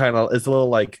it's a little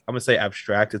like, I'm gonna say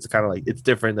abstract. It's kind of like, it's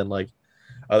different than like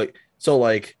so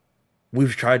like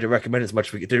we've tried to recommend as much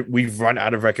as we get. We've run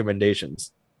out of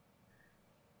recommendations.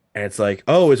 And it's like,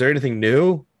 oh, is there anything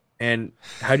new? And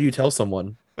how do you tell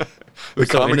someone? The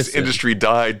comics industry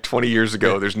died 20 years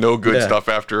ago. There's no good stuff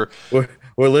after.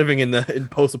 We're living in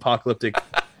post-apocalyptic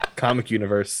comic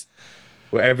universe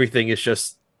where everything is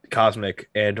just cosmic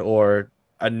or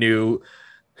a new.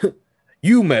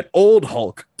 You met old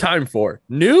Hulk. Time for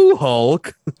new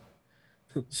Hulk.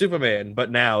 Superman. But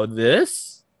now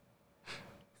this.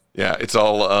 Yeah, it's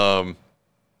all.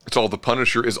 It's all the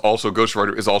Punisher is also Ghost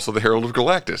Rider is also the Herald of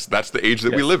Galactus. That's the age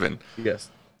that we live in.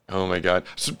 Yes. Oh my God.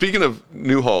 Speaking of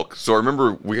new Hulk, so I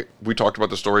remember we talked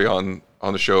about the story on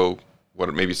the show,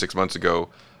 maybe 6 months ago,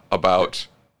 about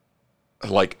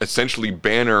like essentially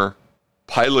Banner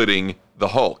piloting the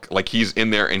Hulk. Like he's in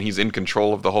there and he's in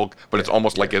control of the Hulk, but it's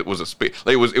almost like it was a space.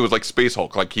 Like it was like Space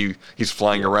Hulk. Like he's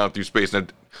flying around through space. Now,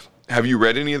 have you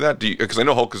read any of that? Because I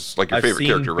know Hulk is like your favorite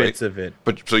character, right? Bits of it.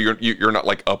 But so you're not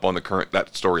like up on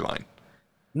that storyline.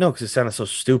 No, because it sounded so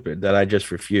stupid that I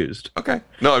just refused. Okay.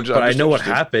 No, I'm just. But I know what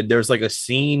happened. There's like a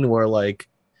scene where like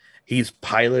he's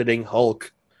piloting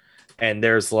Hulk, and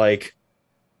there's like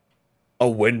a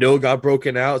window got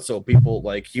broken out, so people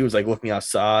like he was like looking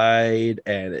outside,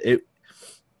 and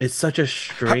it's such a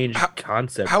strange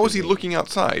concept. How is he looking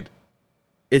outside?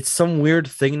 It's some weird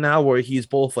thing now where he's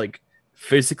both like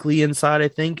physically inside, I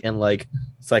think, and like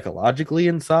psychologically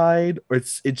inside, or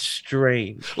it's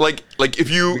strange. Like if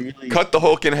you cut the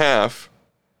Hulk in half,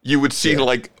 you would see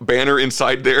like Banner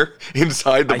inside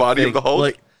the body of the Hulk.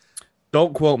 Like,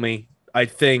 don't quote me. I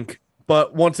think,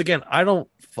 but once again, I don't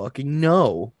fucking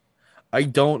know. I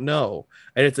don't know,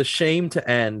 and it's a shame to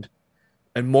end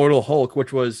Immortal Hulk,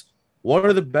 which was one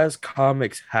of the best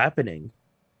comics happening.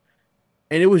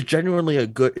 And it was genuinely a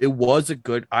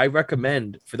good, I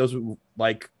recommend for those who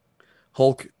like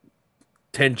Hulk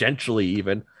tangentially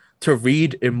even to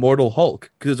read Immortal Hulk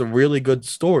because it's a really good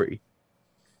story.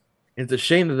 And it's a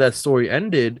shame that story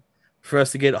ended for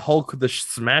us to get Hulk the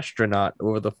Smashtronaut, or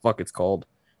whatever the fuck it's called.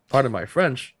 Pardon my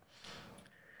French.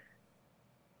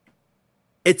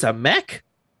 It's a mech?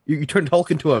 You turned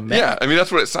Hulk into a mech? Yeah, I mean,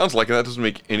 that's what it sounds like, and that doesn't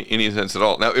make any sense at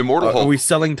all. Now, Immortal Hulk... Are we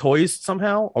selling toys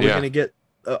somehow? Are we going to get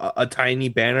a tiny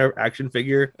Banner action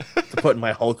figure to put in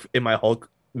my Hulk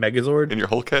Megazord? In your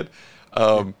Hulk head?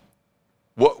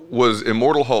 What was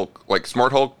Immortal Hulk, like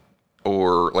Smart Hulk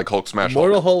or like Hulk Smash Hulk?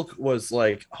 Immortal Hulk was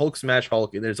like Hulk Smash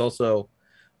Hulk, and there's also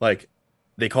like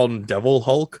they called him Devil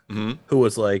Hulk, who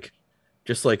was like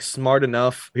just like smart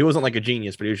enough. He wasn't like a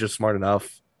genius, but he was just smart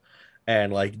enough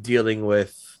and like dealing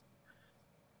with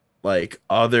like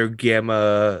other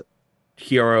Gamma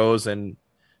heroes and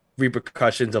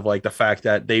repercussions of like the fact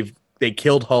that they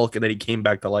killed Hulk and then he came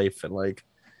back to life, and like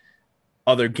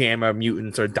other Gamma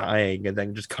mutants are dying and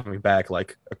then just coming back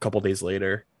like a couple days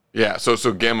later. Yeah, so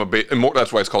Gamma,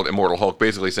 that's why it's called Immortal Hulk,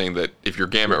 basically saying that if you're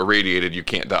Gamma irradiated, you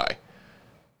can't die.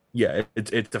 Yeah,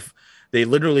 they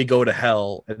literally go to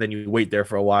hell and then you wait there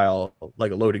for a while,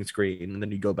 like a loading screen, and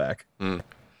then you go back.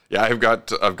 Yeah, I've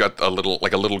got a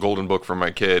little golden book from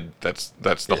my kid. That's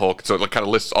the Hulk. So it kind of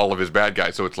lists all of his bad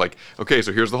guys. So it's like, okay,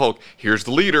 so here's the Hulk, here's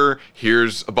the leader,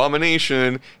 here's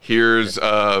Abomination, here's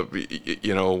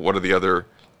you know, what are the other,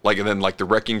 like, and then like the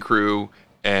Wrecking Crew,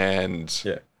 and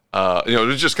you know,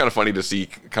 it's just kind of funny to see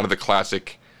kind of the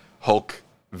classic Hulk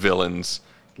villains.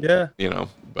 Yeah, you know,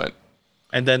 but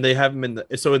and then they have him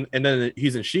and then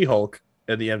he's in She-Hulk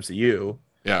in the MCU.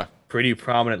 Yeah, pretty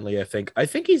prominently. I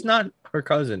think he's not her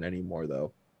cousin anymore,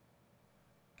 though.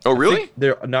 Oh, really?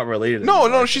 They're not related.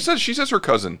 No. She says her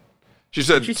cousin. She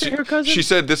said her cousin. She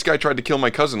said this guy tried to kill my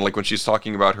cousin. Like when she's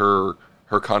talking about her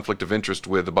conflict of interest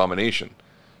with Abomination.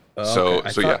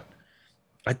 Okay.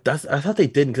 I thought they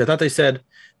didn't, because I thought they said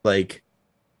like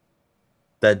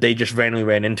that they just randomly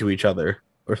ran into each other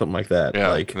or something like that. Yeah,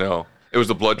 like no, it was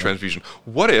the blood transfusion.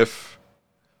 What if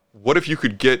you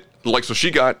could get, like, so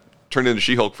she got turned into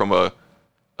She-Hulk from a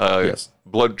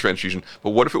blood transfusion,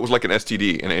 but what if it was like an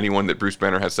STD and anyone that Bruce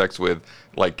Banner has sex with,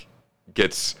 like,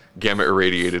 gets gamma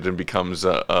irradiated and becomes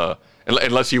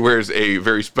unless he wears a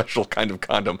very special kind of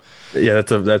condom. Yeah,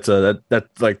 that's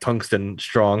like tungsten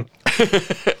strong.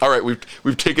 All right,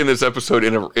 we've taken this episode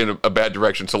in a bad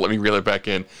direction, so let me reel it back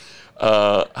in.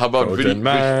 How about Trojan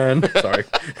Man? Sorry.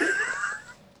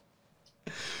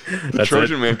 The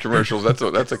Trojan Man commercials. That's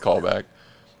a callback.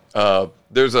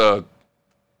 There's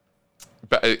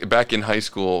back in high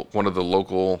school, one of the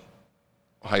local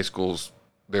high schools,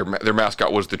 their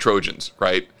mascot was the Trojans,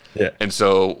 right? Yeah. And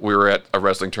so we were at a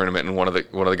wrestling tournament, and one of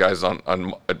the guys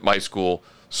at my school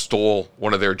stole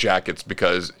one of their jackets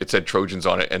because it said Trojans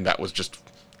on it, and that was just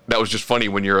funny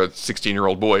when you're a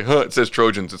 16-year-old boy. It says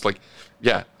Trojans. It's like,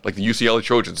 yeah, like the UCLA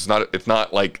Trojans. It's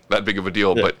not like that big of a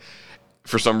deal, but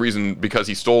for some reason, because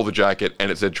he stole the jacket and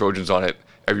it said Trojans on it,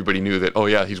 everybody knew that, oh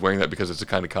yeah, he's wearing that because it's a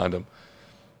kind of condom.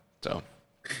 So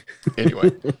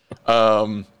anyway,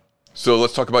 so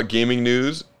let's talk about gaming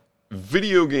news.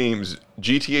 Video games.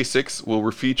 GTA 6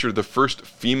 will feature the first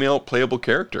female playable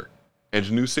character and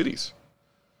new cities.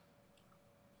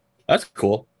 That's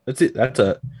cool. That's it. That's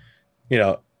a, you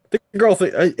know, the girl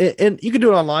thing, and you can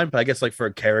do it online, but I guess like for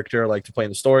a character, like to play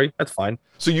in the story, that's fine.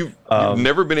 So you've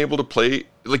never been able to play,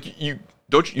 like, you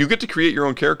get to create your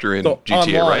own character in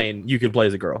GTA, online, right? You can play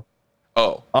as a girl.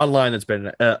 Oh, online, that's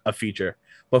been a feature.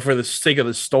 But for the sake of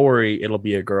the story, it'll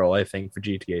be a girl, I think, for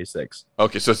GTA 6.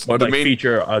 Okay, so it's the main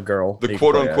feature a girl. The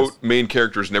quote-unquote main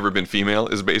character has never been female,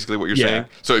 is basically what you're saying?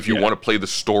 So if you want to play the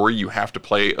story, you have to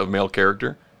play a male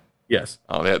character? Yes.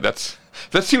 Oh, that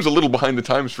seems a little behind the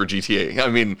times for GTA. I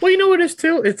mean... Well, you know what it is,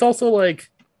 too? It's also like...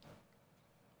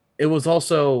 It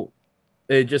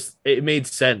made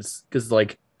sense, because,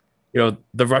 like, you know,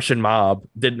 the Russian mob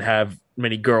didn't have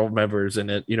many girl members in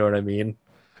it, you know what I mean?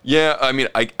 Yeah, I mean,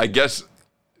 I guess...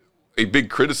 A big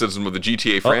criticism of the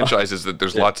GTA franchise is that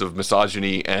there's lots of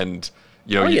misogyny and,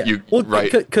 you know, right?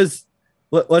 Because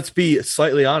let's be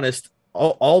slightly honest,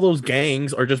 all those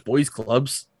gangs are just boys'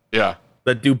 clubs. Yeah,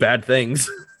 that do bad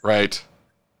things. Right.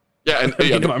 Yeah,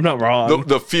 and I'm not wrong.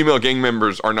 The female gang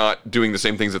members are not doing the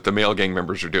same things that the male gang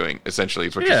members are doing. Essentially,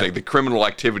 is what you're saying. The criminal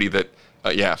activity that,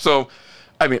 So,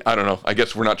 I mean, I don't know. I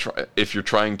guess we're not if you're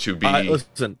trying to be.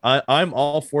 Listen, I'm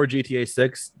all for GTA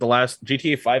 6. The last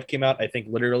GTA 5 came out, I think,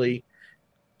 literally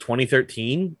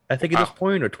 2013. I think at this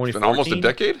point, or 2014. It's been almost a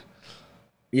decade.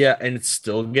 Yeah, and it's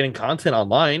still getting content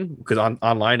online because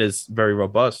online is very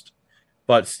robust.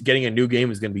 But getting a new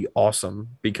game is going to be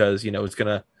awesome because, you know, it's going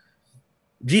to.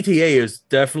 GTA is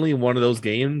definitely one of those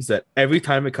games that every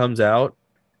time it comes out,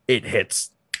 it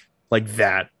hits like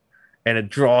that, and it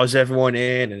draws everyone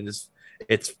in, and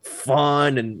it's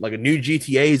fun, and like a new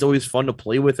GTA is always fun to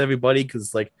play with everybody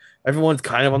because like everyone's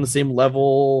kind of on the same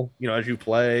level, you know, as you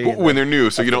play. When they're new,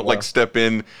 so you don't like step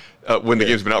in when the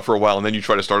game's been out for a while, and then you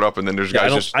try to start up, and then there's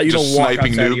guys just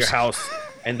sniping noobs. Of your house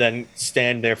and then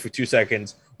stand there for 2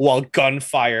 seconds while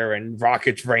gunfire and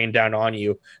rockets rain down on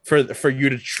you for you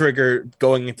to trigger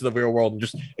going into the real world and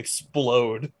just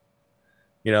explode.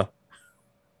 You know,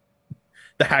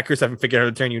 the hackers haven't figured out how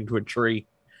to turn you into a tree.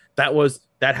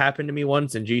 That happened to me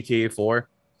once in GTA 4,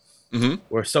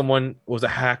 where someone was a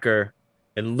hacker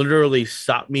and literally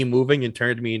stopped me moving and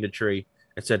turned me into a tree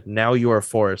and said, "Now you are a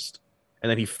forest," and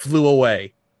then he flew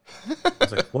away. I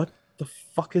was like, "What the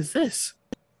fuck is this?"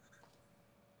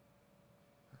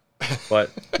 But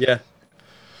yeah,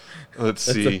 let's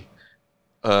see.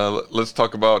 Let's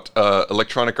talk about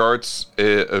Electronic Arts.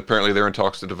 Apparently, they're in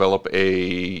talks to develop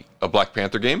a Black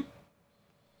Panther game.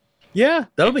 Yeah,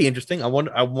 that'll be interesting.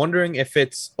 I'm wondering if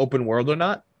it's open world or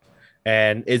not.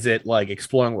 And is it like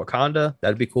exploring Wakanda?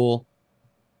 That'd be cool.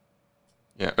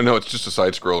 Yeah, no, it's just a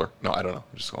side scroller. No, I don't know.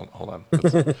 Just hold on.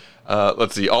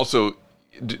 Let's see. Also,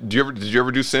 did you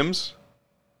ever do Sims?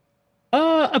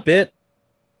 A bit.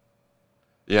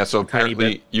 Yeah, so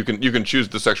apparently you can choose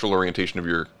the sexual orientation of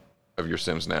your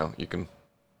Sims now. You can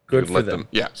let them.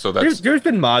 Yeah, so that's there's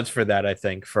been mods for that, I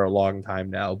think, for a long time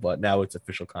now, but now it's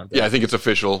official content. Yeah, I think it's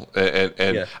official,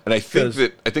 and I think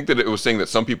that it was saying that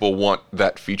some people want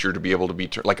that feature to be able to be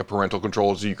like a parental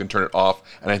control, so you can turn it off.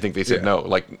 And I think they said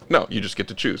no, you just get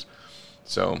to choose.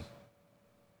 So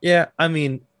yeah, I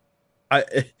mean,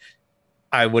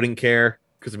 I wouldn't care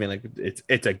because I mean, like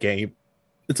it's a game.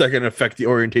 It's not going to affect the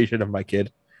orientation of my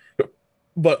kid.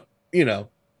 But you know,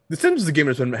 The Sims is a game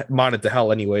that's been modded to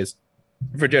hell, anyways,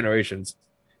 for generations.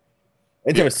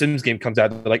 Anytime a Sims game comes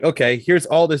out, they're like, okay, here's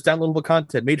all this downloadable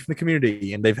content made from the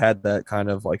community, and they've had that kind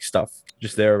of like stuff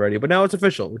just there already. But now it's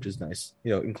official, which is nice.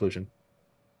 You know, inclusion.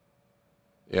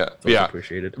 Yeah,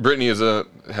 appreciated. Brittany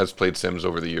has played Sims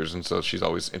over the years, and so she's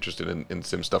always interested in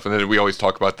Sim stuff. And then we always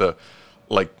talk about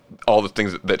all the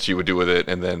things that she would do with it.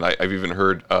 And then I've even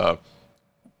heard,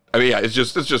 it's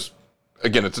just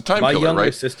again, it's a time killer, right? My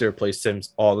younger sister plays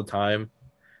Sims all the time,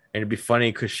 and it'd be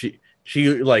funny because she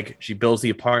builds the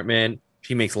apartment,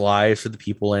 she makes lives for the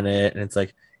people in it, and it's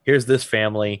like, here's this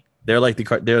family. They're like they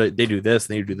do this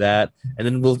and they do that, and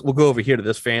then we'll go over here to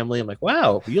this family. I'm like,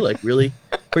 wow, you like really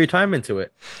put your time into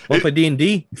it. Want to play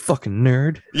D&D? You fucking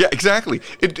nerd. Yeah, exactly.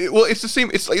 Well, it's the same.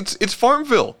 It's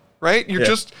Farmville, right?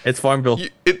 It's Farmville.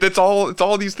 It's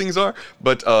all these things are.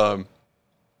 But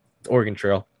Oregon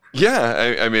Trail.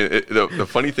 Yeah, I mean, the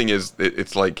funny thing is,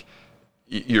 it's like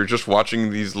you're just watching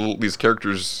these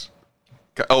characters.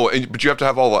 Oh, but you have to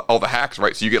have all the hacks,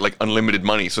 right? So you get like unlimited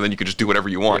money, so then you can just do whatever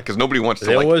you want because nobody wants to.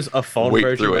 There was a phone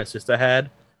version my sister had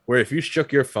where if you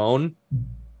shook your phone,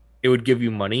 it would give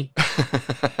you money.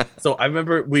 So I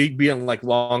remember we'd be on like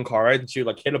long car rides, and she would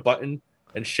like hit a button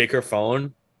and shake her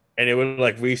phone, and it would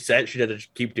like reset. She'd have to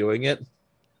keep doing it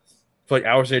for like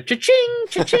hours. And cha-ching,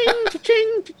 cha-ching,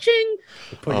 cha-ching, cha-ching.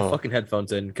 Put your fucking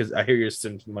headphones in because I hear your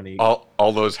Sims money.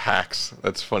 All those hacks.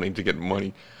 That's funny to get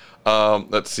money.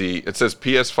 Let's see. It says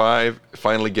PS5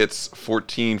 finally gets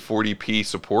 1440p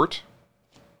support.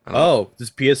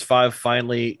 Does PS5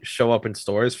 finally show up in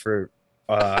stores for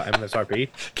MSRP?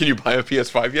 Can you buy a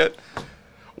PS5 yet?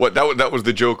 What that was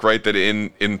the joke, right? That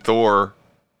in Thor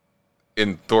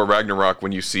Ragnarok,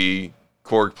 when you see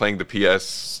Korg playing the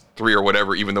PS3 or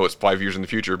whatever, even though it's 5 years in the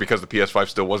future, because the PS5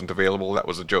 still wasn't available, that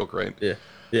was a joke, right?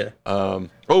 Yeah. And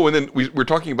then we're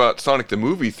talking about Sonic the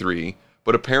Movie 3.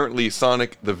 But apparently,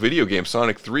 Sonic, the video game,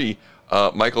 Sonic 3,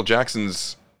 Michael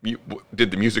Jackson's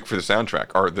did the music for the soundtrack,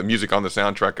 or the music on the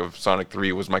soundtrack of Sonic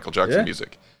 3 was Michael Jackson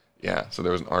music. Yeah, so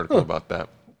there was an article about that.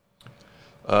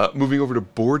 Moving over to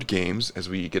board games as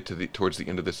we get towards the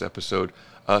end of this episode,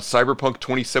 Cyberpunk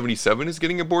 2077 is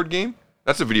getting a board game.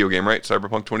 That's a video game, right?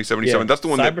 Cyberpunk 2077. Yeah, that's the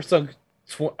one. Cyberpunk.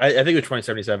 I think it was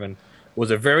 2077 was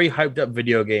a very hyped up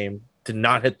video game. Did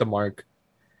not hit the mark.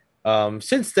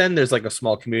 Since then, there's like a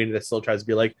small community that still tries to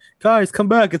be like, guys, come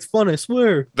back, it's fun, I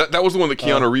swear. That was the one that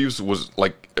Keanu Reeves was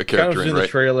like a character in, right? The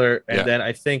trailer, and then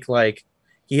I think like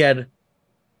they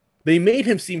made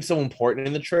him seem so important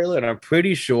in the trailer, and I'm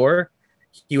pretty sure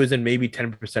he was in maybe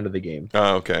 10% of the game.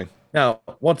 Oh, okay. Now,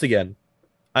 once again,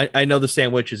 I know the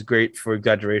sandwich is great for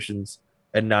exaggerations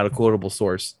and not a quotable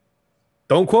source.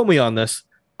 Don't quote me on this.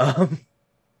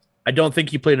 I don't think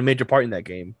he played a major part in that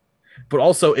game, but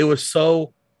also it was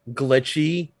so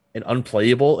glitchy and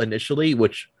unplayable initially,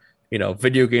 which, you know,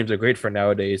 video games are great for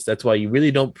nowadays. That's why you really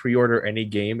don't pre-order any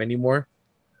game anymore,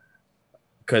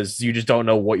 because you just don't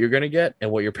know what you're going to get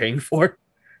and what you're paying for.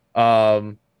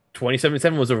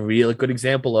 2077 was a really good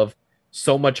example of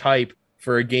so much hype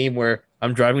for a game where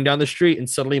I'm driving down the street and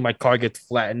suddenly my car gets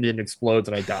flattened and explodes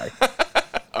and I die.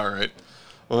 All right.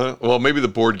 Well, maybe the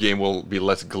board game will be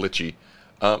less glitchy.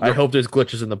 I hope there's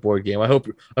glitches in the board game. I hope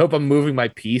I'm moving my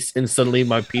piece and suddenly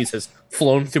my piece has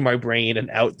flown through my brain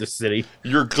and out the city.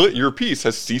 Your piece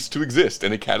has ceased to exist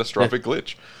in a catastrophic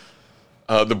glitch.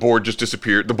 The board just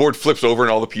disappeared. The board flips over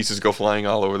and all the pieces go flying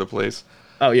all over the place.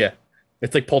 Oh yeah,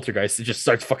 it's like Poltergeist. It just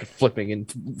starts fucking flipping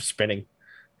and spinning.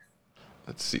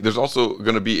 Let's see. There's also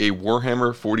going to be a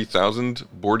Warhammer 40,000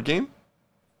 board game.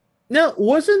 Now,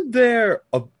 wasn't there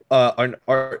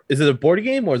is it a board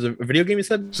game or is it a video game, you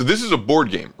said? So this is a board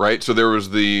game, right? So there was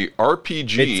the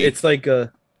RPG. It's like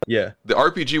a, yeah. The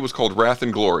RPG was called Wrath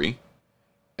and Glory.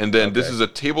 And then this is a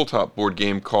tabletop board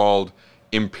game called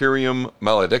Imperium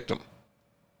Maledictum.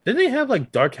 Didn't they have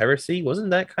like Dark Heresy?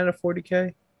 Wasn't that kind of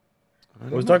 40K?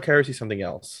 Or was Dark Heresy something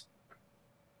else?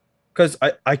 Because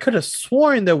I could have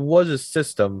sworn there was a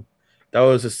system that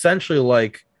was essentially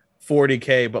like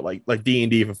 40K, but like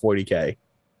D&D for 40K.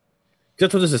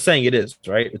 That's what this is saying. It is,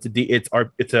 right? It's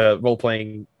a role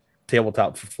playing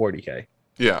tabletop for 40K.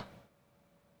 Yeah.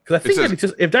 Because I think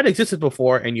if that existed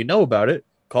before and you know about it,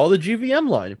 call the GVM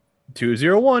line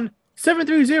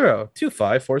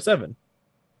 201-730-2547.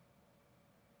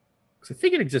 Because I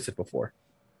think it existed before.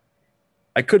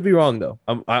 I could be wrong though.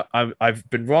 I've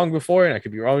been wrong before, and I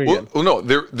could be wrong again. Well, no,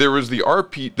 there was the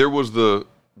RP. There was the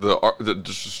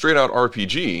just straight out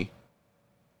RPG,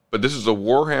 but this is a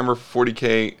Warhammer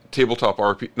 40K tabletop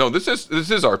RPG. No, this is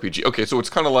RPG. Okay, so it's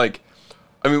kind of like,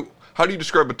 I mean, how do you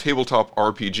describe a tabletop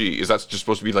RPG? Is that just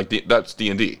supposed to be like that's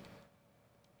D&D?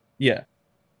 Yeah.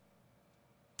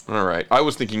 All right. I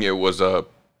was thinking it was a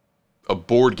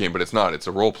board game, but it's not. It's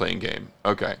a role playing game.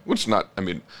 Okay, which is not. I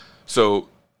mean, so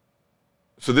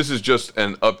this is just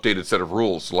an updated set of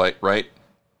rules, like, right?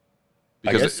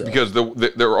 Because I guess so. Because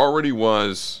there already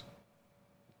was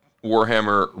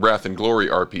Warhammer Wrath and Glory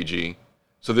RPG,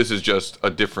 so this is just a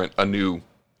new,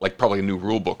 like probably a new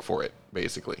rule book for it,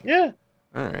 basically. Yeah.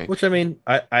 All right. Which I mean,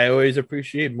 I always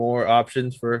appreciate more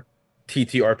options for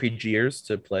TTRPGers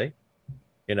to play.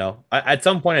 You know, at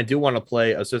some point I do want to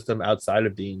play a system outside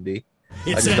of D&D.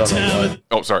 It's that time.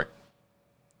 Oh, sorry.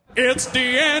 It's the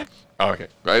end. Oh, okay.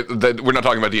 We're not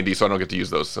talking about D&D, so I don't get to use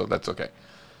those, so that's okay.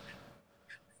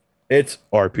 It's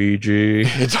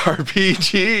RPG. It's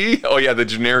RPG. Oh yeah, the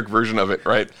generic version of it,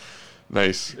 right?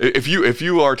 Nice. If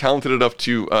you are talented enough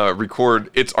to record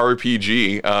It's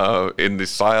RPG in the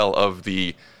style of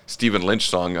the Stephen Lynch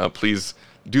song, please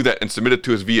do that and submit it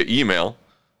to us via email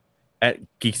at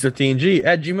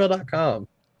geekstufftng@gmail.com.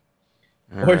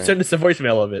 Or right. send us a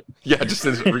voicemail of it. Yeah, just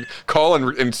call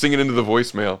and sing it into the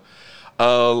voicemail.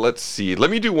 Let's see. Let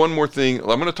me do one more thing.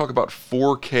 I'm going to talk about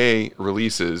 4K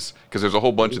releases because there's a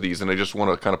whole bunch of these, and I just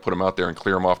want to kind of put them out there and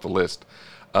clear them off the list.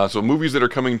 So movies that are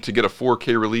coming to get a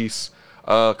 4K release.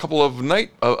 A couple of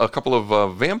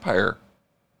vampire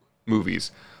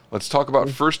movies. Let's talk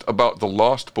about first about The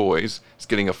Lost Boys. It's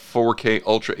getting a 4K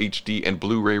Ultra HD and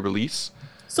Blu-ray release.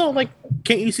 So, like,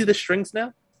 can't you see the strings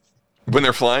now? When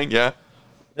they're flying, yeah.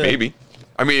 Maybe.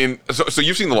 I mean, so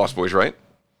you've seen The Lost Boys, right?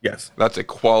 Yes. That's a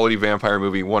quality vampire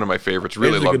movie, one of my favorites.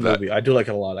 Really love that. Movie. I do like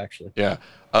it a lot, actually. Yeah.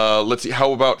 Let's see.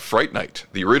 How about Fright Night?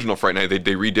 The original Fright Night. They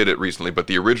redid it recently, but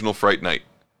the original Fright Night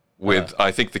with,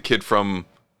 I think, the kid from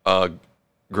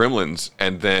Gremlins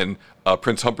and then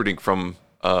Prince Humperdinck from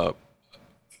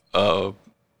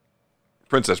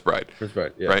Princess Bride. Princess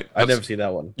Bride, yeah. Right? I've never seen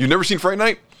that one. You've never seen Fright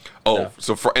Night? Oh,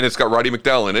 no. And it's got Roddy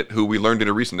McDowall in it, who we learned in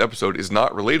a recent episode is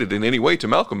not related in any way to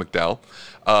Malcolm McDowell.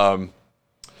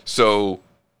 So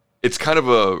it's kind of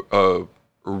a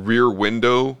Rear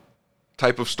Window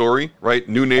type of story, right?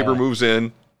 New neighbor moves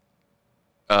in,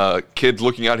 kid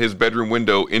looking out his bedroom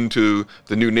window into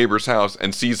the new neighbor's house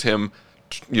and sees him,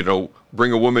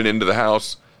 bring a woman into the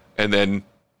house and then,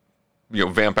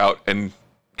 vamp out and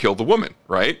kill the woman,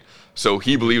 right? So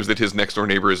he believes that his next door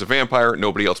neighbor is a vampire.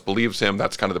 Nobody else believes him.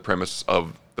 That's kind of the premise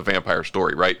of the vampire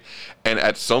story, right? And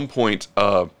at some point,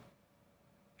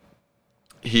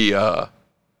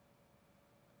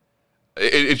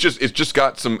 it's just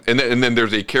got some, and then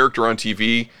there's a character on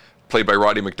TV played by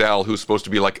Roddy McDowall who's supposed to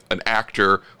be like an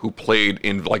actor who played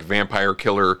in like vampire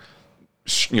killer,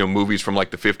 movies from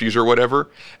like the 50s or whatever,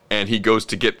 and he goes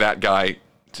to get that guy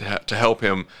to help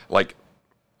him like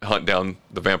hunt down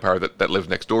the vampire that lives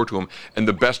next door to him. And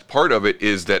the best part of it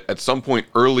is that at some point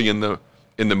early in the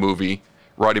movie,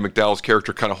 Roddy McDowall's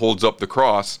character kind of holds up the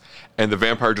cross, and the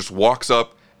vampire just walks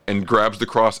up and grabs the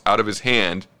cross out of his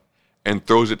hand and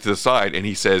throws it to the side, and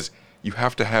he says, "You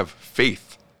have to have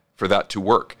faith for that to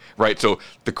work," right? So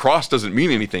the cross doesn't mean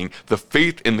anything. The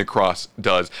faith in the cross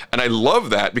does. And I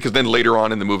love that because then later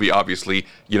on in the movie, obviously,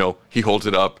 he holds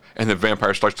it up and the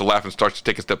vampire starts to laugh and starts to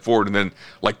take a step forward and then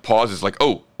like pauses like,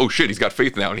 oh shit, he's got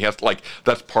faith now. And he has to, like,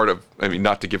 that's part of,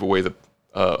 not to give away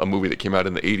a movie that came out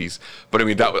in the 80s, but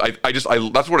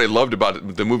that's what I loved about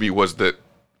it. The movie was that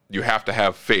you have to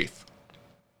have faith.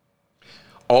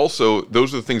 Also,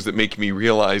 those are the things that make me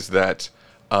realize that,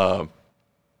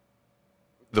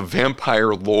 the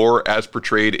vampire lore as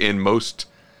portrayed in most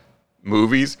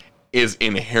movies is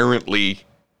inherently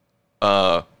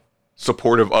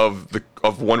supportive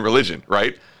of one religion,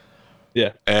 right?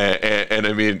 Yeah. And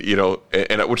I mean,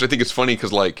 and which I think is funny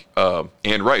because like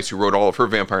Anne Rice, who wrote all of her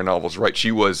vampire novels, right?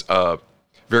 She was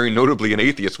very notably an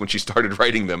atheist when she started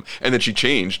writing them, and then she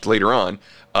changed later on.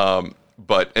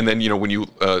 And then,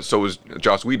 so was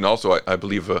Joss Whedon also, I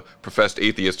believe, a professed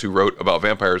atheist who wrote about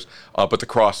vampires, but the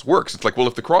cross works. It's like, well,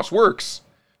 if the cross works,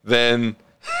 then,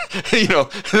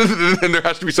 then there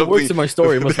has to be something. It works in my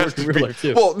story. It must work in real life,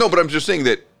 too. Well, no, but I'm just saying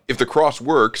that if the cross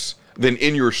works, then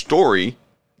in your story,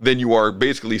 then you are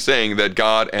basically saying that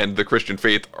God and the Christian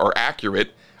faith are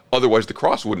accurate. Otherwise, the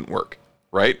cross wouldn't work,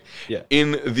 right? Yeah.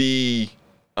 In the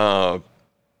Anne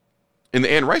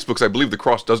Rice books, I believe the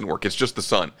cross doesn't work. It's just the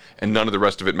sun, and none of the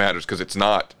rest of it matters because it's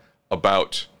not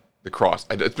about the cross.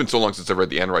 It's been so long since I've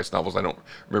read the Anne Rice novels, I don't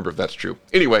remember if that's true.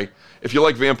 Anyway, if you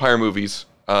like vampire movies,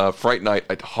 Fright Night,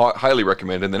 I'd highly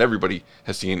recommend. And then everybody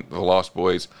has seen The Lost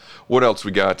Boys. What else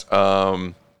we got?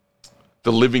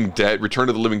 The Living Dead, Return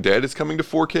of the Living Dead is coming to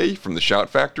 4K from the Shout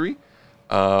Factory.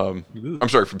 I'm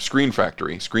sorry, from Scream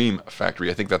Factory.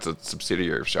 I think that's a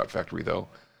subsidiary of Shout Factory, though.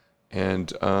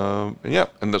 And yeah,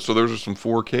 so those are some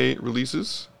 4K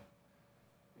releases.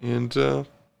 And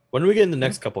when do we get in the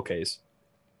next couple Ks?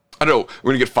 I don't know.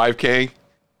 We're gonna get 5K,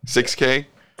 6K.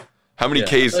 How many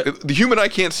Ks? The human eye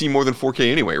can't see more than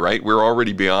 4K anyway, right? We're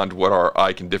already beyond what our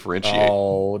eye can differentiate.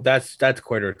 Oh, that's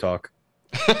quarter talk.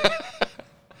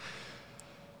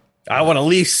 I want at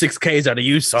least 6Ks out of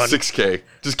you, son. 6K.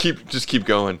 Just keep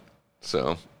going.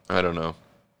 So I don't know.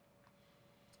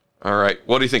 All right.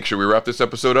 What do you think? Should we wrap this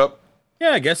episode up?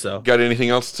 Yeah, I guess so. Got anything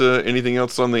else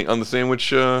on the sandwich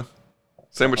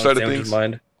side of things?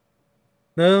 Mind.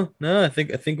 No. I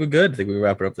think we're good. I think we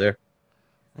wrap it up there.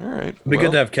 All right. It'd be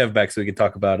good to have Kev back so we can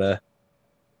talk about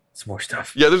some more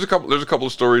stuff. Yeah, there's a couple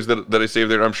of stories that I saved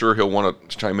there. I'm sure he'll want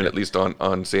to chime in at least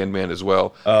on Sandman as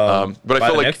well. But I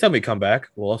feel like next time we come back,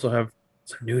 we'll also have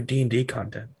some new D&D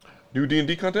content. New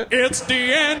D&D content? It's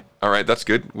the end. All right, that's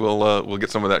good. We'll get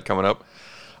some of that coming up.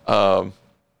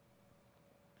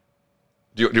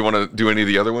 Do you want to do any of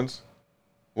the other ones?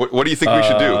 What do you think we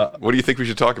should do? What do you think we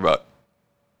should talk about?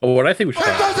 What I think we should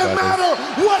talk about. It doesn't matter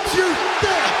what you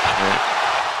think.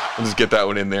 I'll just get that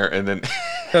one in there, and then.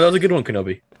 That was a good one,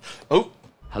 Kenobi. Oh,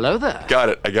 hello there. Got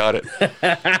it. I got it.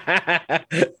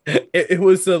 It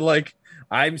was like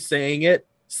I'm saying it,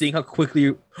 seeing how quickly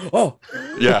you. Oh.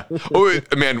 Yeah. Oh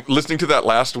man, listening to that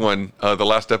last one, the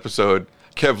last episode,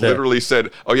 Kev literally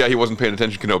said, "Oh yeah, he wasn't paying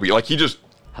attention, Kenobi." Like he just.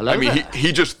 Hello. I mean,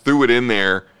 he just threw it in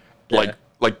there, like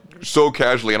so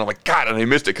casually, and I'm like, God, and I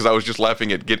missed it because I was just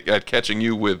laughing at catching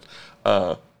you with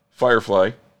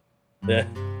Firefly. Yeah.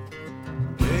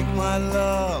 Take my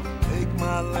love, take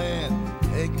my land,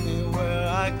 take me where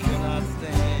I cannot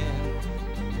stand.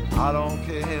 I don't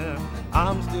care,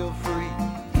 I'm still free.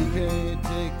 You can't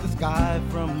take the sky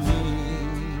from me.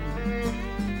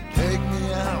 Take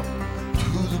me out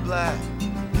to the black,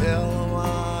 tell them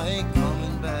I ain't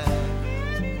coming back.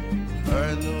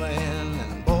 Burn the land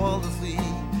and boil the sea.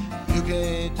 You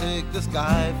can't take the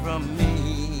sky from me.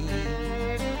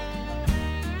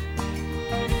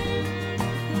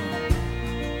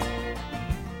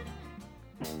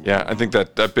 Yeah, I think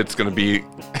that bit's going to be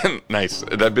nice.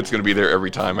 That bit's going to be there every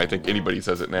time. I think anybody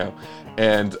says it now.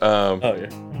 And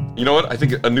you know what? I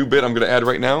think a new bit I'm going to add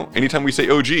right now. Anytime we say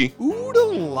OG,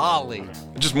 Oodalolly.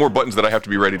 Just more buttons that I have to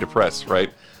be ready to press,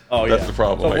 right? Oh, that's the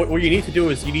problem. So what you need to do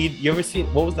is you ever seen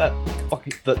what was that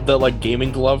fucking the like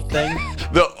gaming glove thing?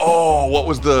 What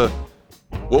was the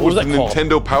called?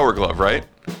 Nintendo Power Glove, right?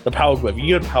 The Power Glove. You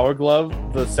need a Power Glove,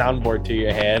 the soundboard to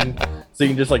your hand, so you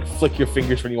can just like flick your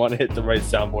fingers when you want to hit the right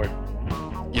soundboard.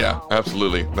 Yeah,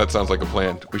 absolutely. That sounds like a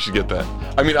plan. We should get that.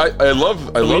 I mean, I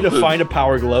love. We need to find a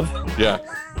Power Glove. Yeah,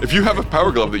 if you have a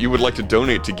Power Glove that you would like to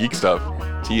donate to Geek Stuff,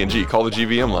 TNG, call the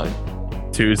GVM line.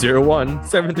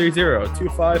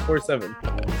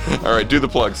 201-730-2547. All right, do the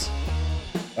plugs.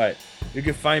 All right, you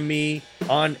can find me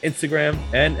on Instagram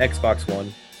and Xbox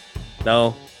One.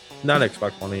 No, not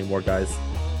Xbox One anymore, guys.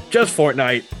 Just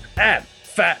Fortnite at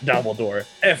Fat Dumbledore.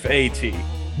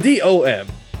 FATDOMBLEDORE.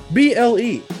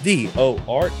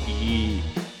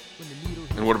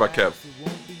 And what about Kev?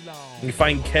 You can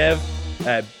find Kev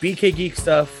at BK Geek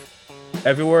Stuff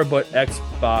everywhere but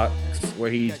Xbox,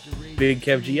 where he's Big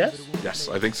Kev GS. Yes,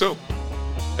 I think so.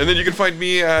 And then you can find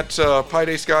me at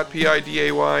PiDayScott,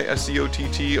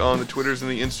 PIDAYSCOTT on the Twitters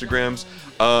and the Instagrams.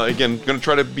 Again, going to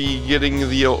try to be getting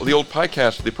the old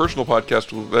podcast, the personal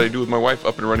podcast that I do with my wife,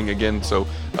 up and running again. So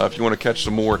if you want to catch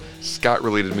some more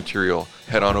Scott-related material,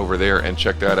 head on over there and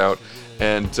check that out.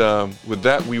 And with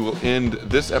that, we will end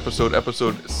this episode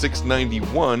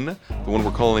 691, the one we're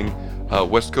calling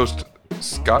West Coast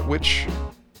Scottwitch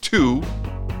 2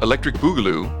 Electric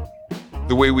Boogaloo.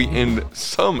 The way we end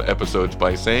some episodes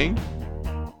by saying,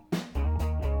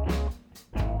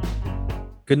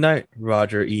 good night,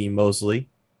 Roger E. Mosley.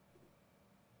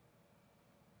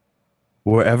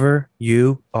 Wherever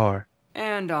you are.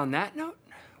 And on that note,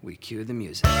 we cue the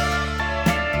music.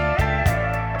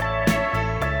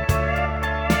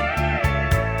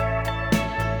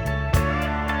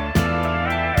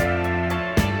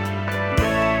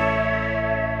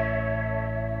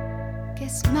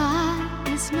 This mine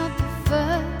is not the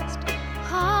first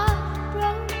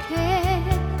heartbroken.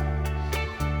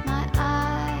 My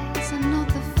eyes are not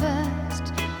the first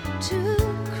to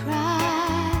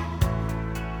cry.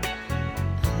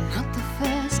 I'm not the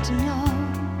first to know.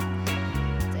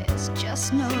 There's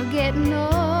just no getting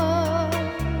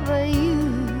over you.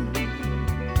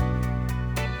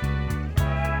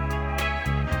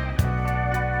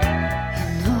 You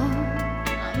know,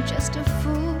 I'm just a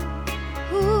fool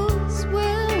who's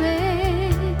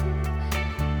willing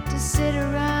to sit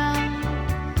around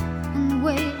and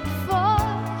wait for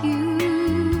you.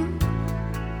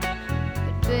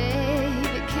 But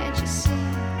baby, can't you see,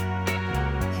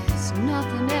 there's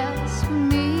nothing else for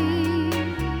me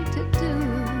to do.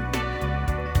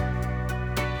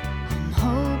 I'm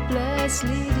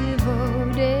hopelessly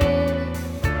devoted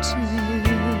to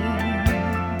you.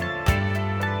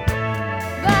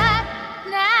 But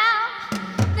now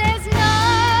there's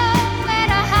nowhere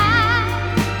to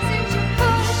hide since you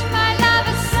pushed my love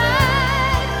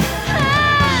aside.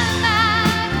 I'm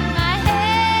out of my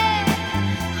head,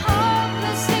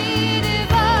 hopelessly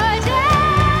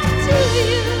devoted to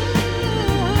you.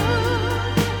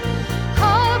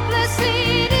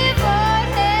 Hopelessly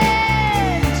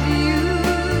devoted to you.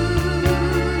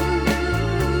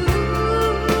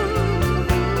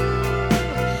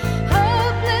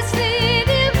 Hopelessly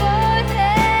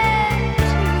devoted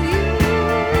to you.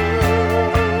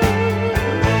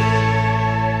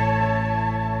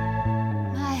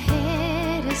 My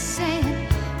head is saying,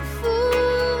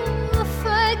 fool,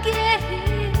 forget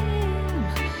him.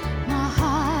 My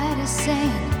heart is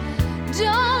saying,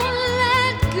 don't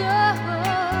let go.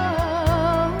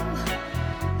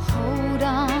 Hold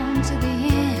on to the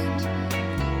end.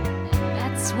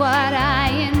 That's what I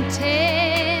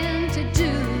intend to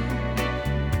do.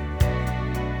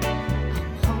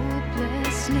 I'm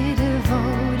hopelessly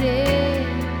devoted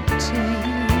to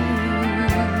you.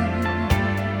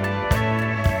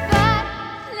 But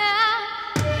now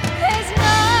there's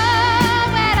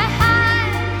nowhere to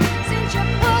hide since you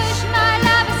pushed my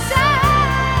love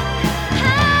aside.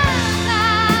 I'm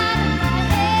out of my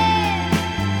head,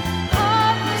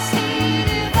 hopelessly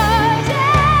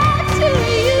devoted to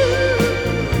you.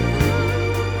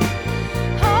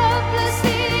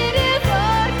 Hopelessly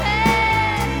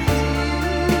devoted to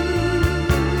you.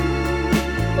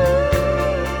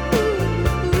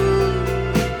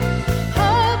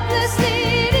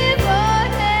 Hopelessly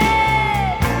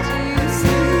devoted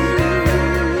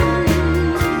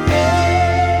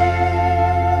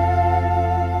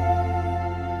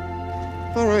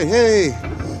All right, hey.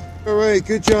 All right,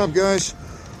 good job, guys.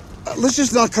 Let's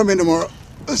just not come in tomorrow.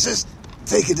 Let's just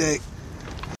take a day.